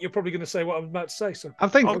 I think you're probably going to say what I'm about to say. So I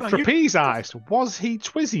think trapeze artist, was he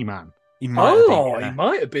Twizzy Man? He might have been, yeah. He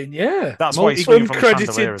might have been, yeah. That's why he's swinging from the chandelier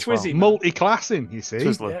Uncredited as well. Twizzy. Multi-classing, you see.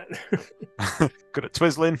 Twizzler. Yeah. good at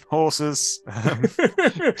twizzling, horses.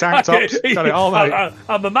 Tank tops, got it all, mate.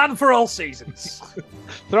 I'm a man for all seasons.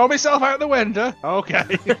 Throw myself out the window.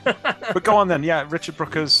 Okay. But go on then. Yeah, Richard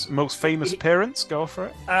Brooker's most famous appearance. Go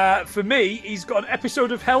for it. For me, he's got an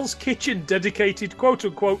episode of Hell's Kitchen dedicated, quote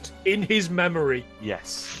unquote, in his memory.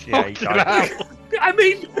 Yes. Yeah, he Fucking died hell. I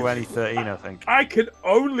mean, 2013, I think. I can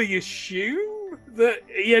only assume that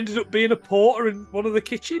he ended up being a porter in one of the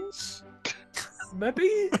kitchens.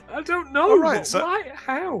 Maybe? I don't know. All right, so- why?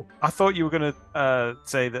 How? I thought you were going to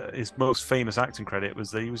say that his most famous acting credit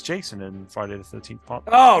was that he was Jason in Friday the 13th Part.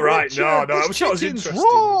 Oh, right. Richard, No, this I was sure it was chicken's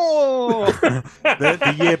interesting. raw.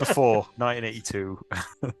 The year before, 1982.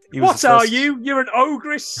 He was What the are first- you? You're an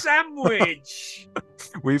ogress sandwich.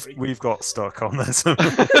 We've got stuck on this.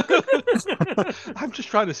 I'm just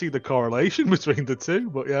trying to see the correlation between the two,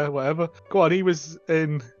 but yeah, whatever. Go on, he was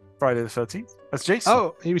in... Friday the 13th. That's Jason.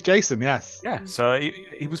 Oh, he was Jason, yes. Yeah, so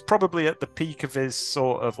he was probably at the peak of his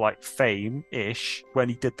sort of like fame-ish when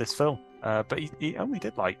he did this film. But he only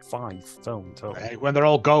did like 5 films total. Hey, when they're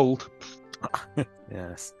all gold.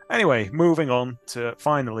 Yes. Anyway, moving on to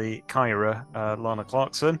finally Kyra, Lana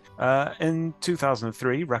Clarkson. In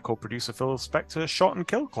 2003, record producer Phil Spector shot and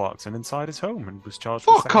killed Clarkson inside his home and was charged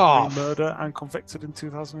with Fuck off! murder and convicted in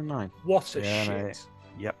 2009. What a Yeah, shit. mate.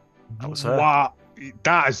 Yep, that was her. Wow.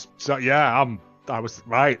 That is... So, yeah, I was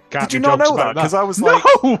right. Can't Did you do not jokes know that? about Because I was No!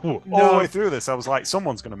 like, all the No, way through this, I was like,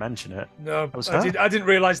 someone's going to mention it. no, was I her. didn't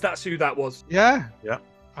realise that's who that was. Yeah. Yeah.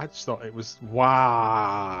 I just thought it was...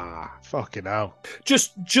 Wow. Fucking hell.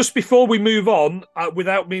 Just before we move on,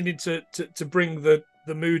 without meaning to bring the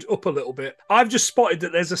mood up a little bit, I've just spotted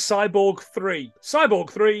that there's a Cyborg 3.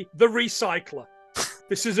 Cyborg 3, The Recycler.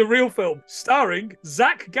 This is a real film starring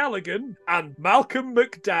Zach Galligan and Malcolm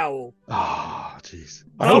McDowell. Oh, jeez.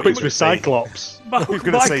 I Malcolm hope it's Mc- Recyclops. I was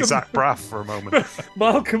going to say Malcolm- Zach Braff for a moment.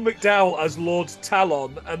 Malcolm McDowell as Lord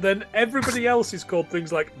Talon, and then everybody else is called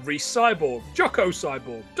things like Recyborg, Jocko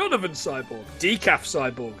Cyborg, Donovan Cyborg, Decaf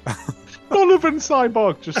Cyborg. Donovan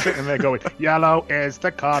Cyborg just sitting there going, yellow is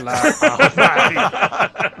the colour of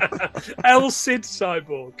life. El Cid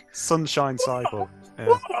Cyborg. Sunshine Cyborg.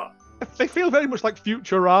 Yeah. They feel very much like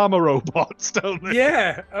Futurama robots, don't they?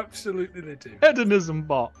 Yeah, absolutely they do. Hedonism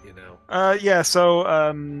bot. You know. So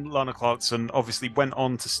Lana Clarkson obviously went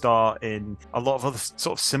on to star in a lot of other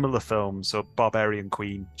sort of similar films. So Barbarian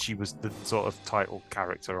Queen, she was the sort of title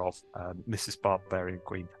character of Mrs. Barbarian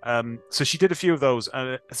Queen. So she did a few of those, and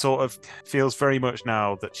it sort of feels very much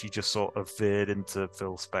now that she just sort of veered into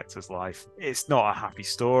Phil Spector's life. It's not a happy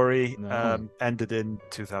story. No. Ended in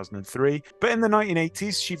 2003, but in the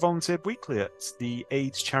 1980s, she volunteered weekly at the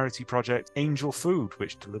AIDS charity project Angel Food,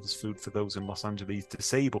 which delivers food for those in Los Angeles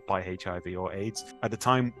disabled by HIV or AIDS, at a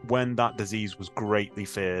time when that disease was greatly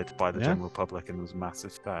feared by the general public, and there was a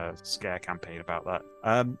massive scare campaign about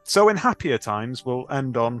that. So in happier times, we'll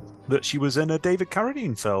end on that she was in a David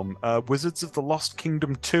Carradine film, Wizards of the Lost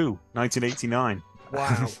Kingdom 2, 1989.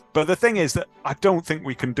 Wow. But the thing is that I don't think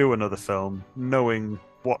we can do another film knowing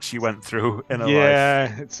what she went through in her life.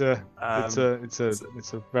 Yeah, it's a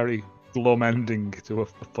very glum ending to a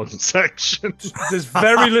fun section. There's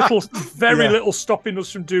very little Yeah. little stopping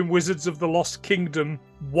us from doing Wizards of the Lost Kingdom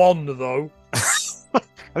 1, though. I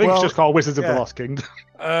think Well, it's just called Wizards of yeah. the Lost Kingdom.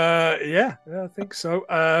 Yeah, I think so.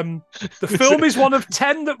 The film is one of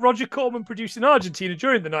 10 that Roger Corman produced in Argentina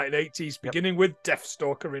during the 1980s, beginning with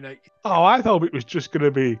Deathstalker in 80. Oh, I thought it was just going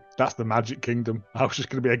to be, that's the Magic Kingdom. I was just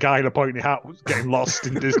going to be a guy in a pointy hat getting lost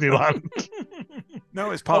in Disneyland.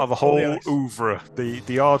 No, it's part of a On whole the ice. oeuvre.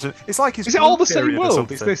 The Argent. It's like his Is it all the Blue same period or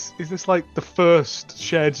world? Is something. this like the first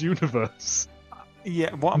shared universe?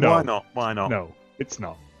 Yeah. No. Why not? Why not? No, it's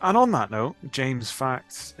not. And on that note, James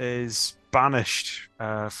Fact is banished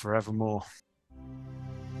forevermore.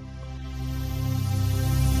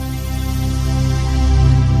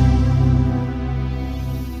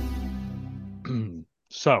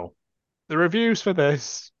 So, the reviews for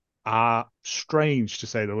this are strange to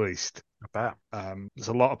say the least. I bet. There's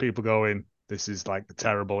a lot of people going, this is like the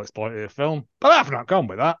terrible exploitative film, but I've not gone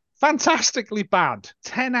with that. Fantastically bad.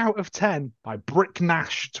 10 out of 10 by Brick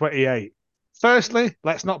Nash 28. Firstly,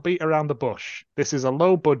 let's not beat around the bush. This is a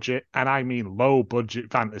low budget, and I mean low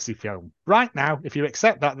budget fantasy film. Right now, if you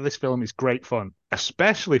accept that, this film is great fun,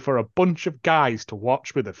 especially for a bunch of guys to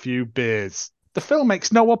watch with a few beers. The film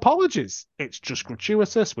makes no apologies. It's just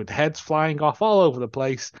gratuitous, with heads flying off all over the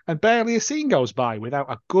place, and barely a scene goes by without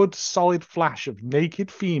a good solid flash of naked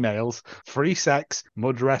females, free sex,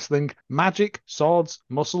 mud wrestling, magic, swords,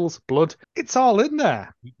 muscles, blood. It's all in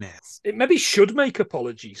there. Weakness. It maybe should make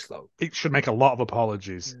apologies, though. It should make a lot of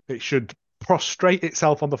apologies. It should prostrate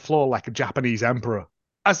itself on the floor like a Japanese emperor.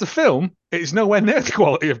 as a film, it's nowhere near the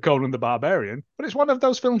quality of Conan the Barbarian, but it's one of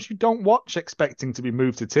those films you don't watch expecting to be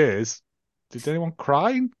moved to tears. Did anyone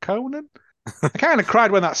cry in Conan? I kind of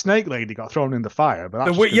cried when that snake lady got thrown in the fire, but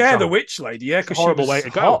that's the witch lady, because she horrible was way to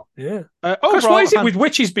go. hot. Yeah. Overall, Why is it with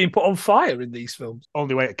witches being put on fire in these films?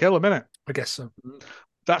 Only way to kill them, innit? I guess so.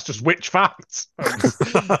 That's just witch facts.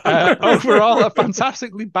 Overall, a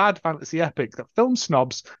fantastically bad fantasy epic that film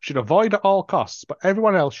snobs should avoid at all costs, but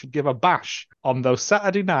everyone else should give a bash on those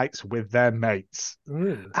Saturday nights with their mates.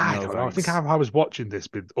 I don't know. I think if I was watching this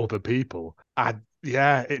with other people,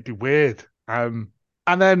 it'd be weird. And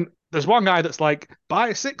then there's one guy that's like, buy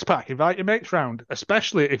a 6-pack, invite your mates round,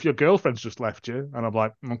 especially if your girlfriend's just left you. And I'm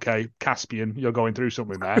like, okay, Caspian, you're going through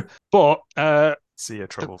something there. But see your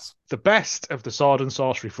troubles. The best of the sword and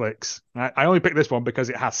sorcery flicks. I only picked this one because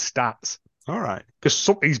it has stats. All right. Because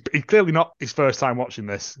he's clearly not his first time watching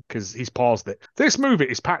this because he's paused it. This movie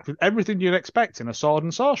is packed with everything you'd expect in a sword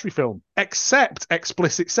and sorcery film, except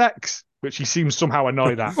explicit sex, which he seems somehow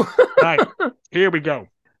annoyed at. Right, here we go.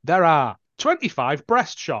 There are 25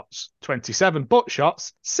 breast shots, 27 butt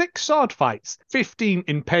shots, 6 sword fights, 15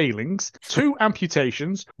 impalings, 2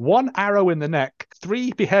 amputations, 1 arrow in the neck,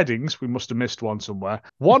 3 beheadings, we must have missed one somewhere,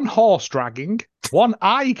 1 horse dragging, 1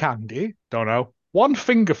 eye candy, don't know, 1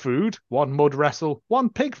 finger food, 1 mud wrestle, 1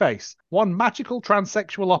 pig face, 1 magical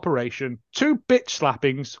transsexual operation, 2 bitch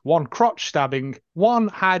slappings, 1 crotch stabbing, 1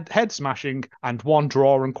 head smashing, and 1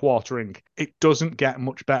 draw and quartering. It doesn't get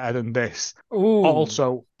much better than this. Ooh.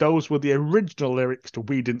 Also, those were the original lyrics to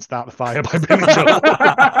We Didn't Start the Fire by Billy Joel.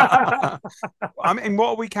 I mean, what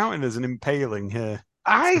are we counting as an impaling here?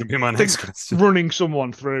 I be my next question. Running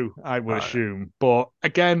someone through, I would assume. But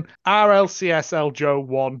again, RLCSL Joe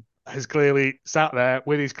 1 has clearly sat there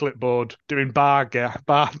with his clipboard doing bar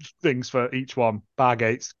things for each one. Bar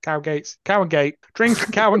gates, cow and gate,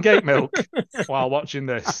 drinking cow and gate milk while watching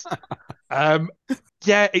this.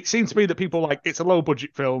 Yeah, it seems to be that people like, it's a low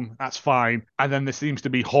budget film, that's fine. And then there seems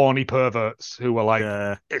to be horny perverts who are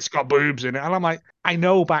like, It's got boobs in it. And I'm like, I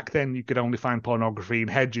know back then you could only find pornography in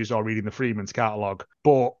Hedges or reading the Freeman's catalogue,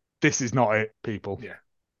 but this is not it, people. Yeah.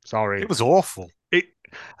 Sorry. It was awful.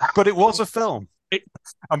 But it was a film.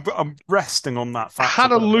 I'm resting on that fact.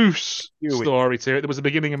 Had a loose story to it. There was a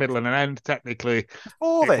beginning, a middle, and an end, technically.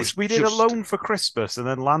 All this, we did Alone for Christmas and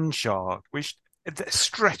then Land Shark, which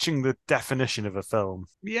stretching the definition of a film.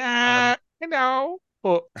 Yeah, I know.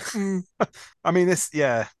 But I mean,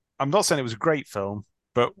 I'm not saying it was a great film,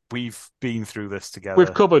 but we've been through this together.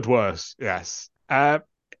 We've covered worse, yes.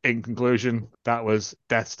 In conclusion, that was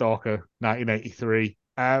Deathstalker 1983.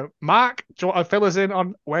 Mark, do you want to fill us in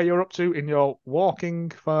on where you're up to in your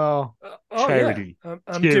walking for charity? Yeah.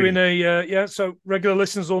 I'm doing so regular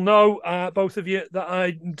listeners will know, both of you, that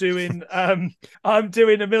I'm doing I'm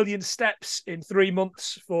doing 1,000,000 steps in 3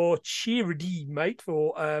 months for charity, mate,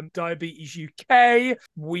 for Diabetes UK.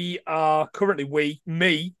 We are currently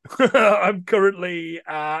I'm currently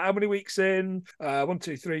how many weeks in? 1,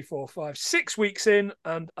 2, 3, 4, 5, 6 weeks in,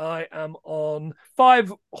 and I am on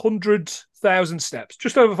 500,000 steps,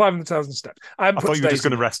 just over 500,000 steps. I thought you were just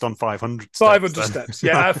going to rest on 500 steps. 500 steps,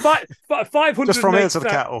 yeah. 500 just from here to the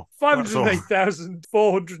kettle.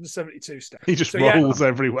 508,472 steps. He just rolls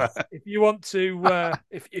everywhere. If you want to,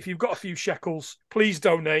 if you've got a few shekels, please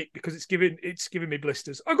donate, because it's giving me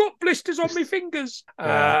blisters. I got blisters on my fingers,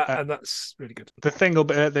 and that's really good. The thing will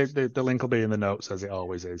be the link will be in the notes, as it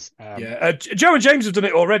always is. Joe and James have done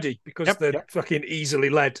it already because they're fucking easily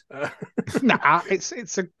led. Nah,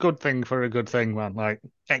 it's a good thing for a good thing, man. Like,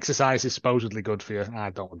 exercise is supposedly good for you.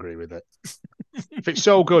 I don't agree with it. If it's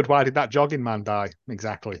so good, why did that jogging man die?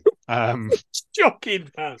 Exactly. Jogging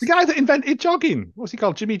man. The guy that invented jogging. What's he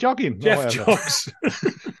called? Jimmy Jogging? Jeff Jogs.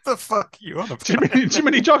 The fuck you on about?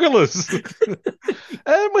 Jiminy Joggerless.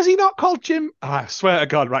 Was he not called Jim? Oh, I swear to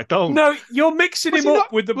God, right? Don't. No, you're mixing him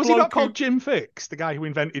up with the bloke. Was he not called Jim Fix, the guy who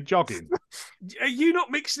invented jogging? Are you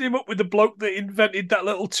not mixing him up with the bloke that invented that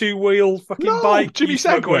little 2-wheel fucking bike? Jimmy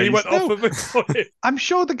Segway. He went off of it. I'm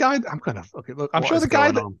sure the guy. I'm gonna fucking look. I'm sure the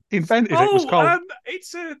guy that invented it was called.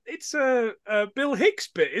 It's a Bill Hicks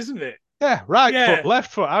bit, isn't it? Yeah, right foot,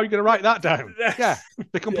 left foot. How are you going to write that down? Yeah,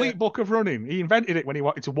 the complete book of running. He invented it when he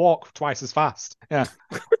wanted to walk twice as fast. Yeah.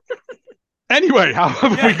 Anyway, how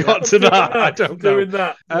have we got to that? I don't know. Doing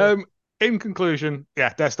that. In conclusion,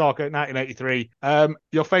 Deathstalker 1983.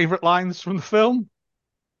 Your favourite lines from the film?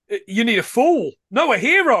 You need a fool, no a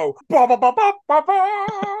hero. Ba, ba, ba, ba, ba, ba.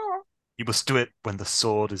 You must do it when the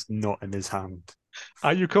sword is not in his hand.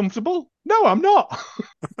 Are you comfortable? No, I'm not.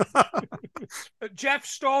 Jeff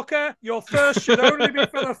Stalker, your thirst should only be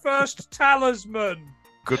for the first talisman.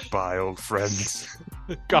 Goodbye, old friends.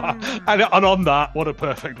 God. And on that, what a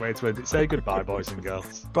perfect way to end it. Say goodbye, boys and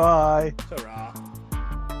girls. Bye. Ta-ra.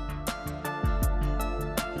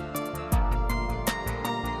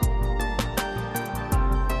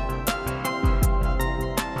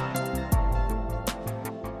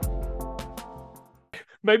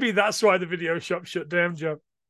 Maybe that's why the video shop shut down, Joe.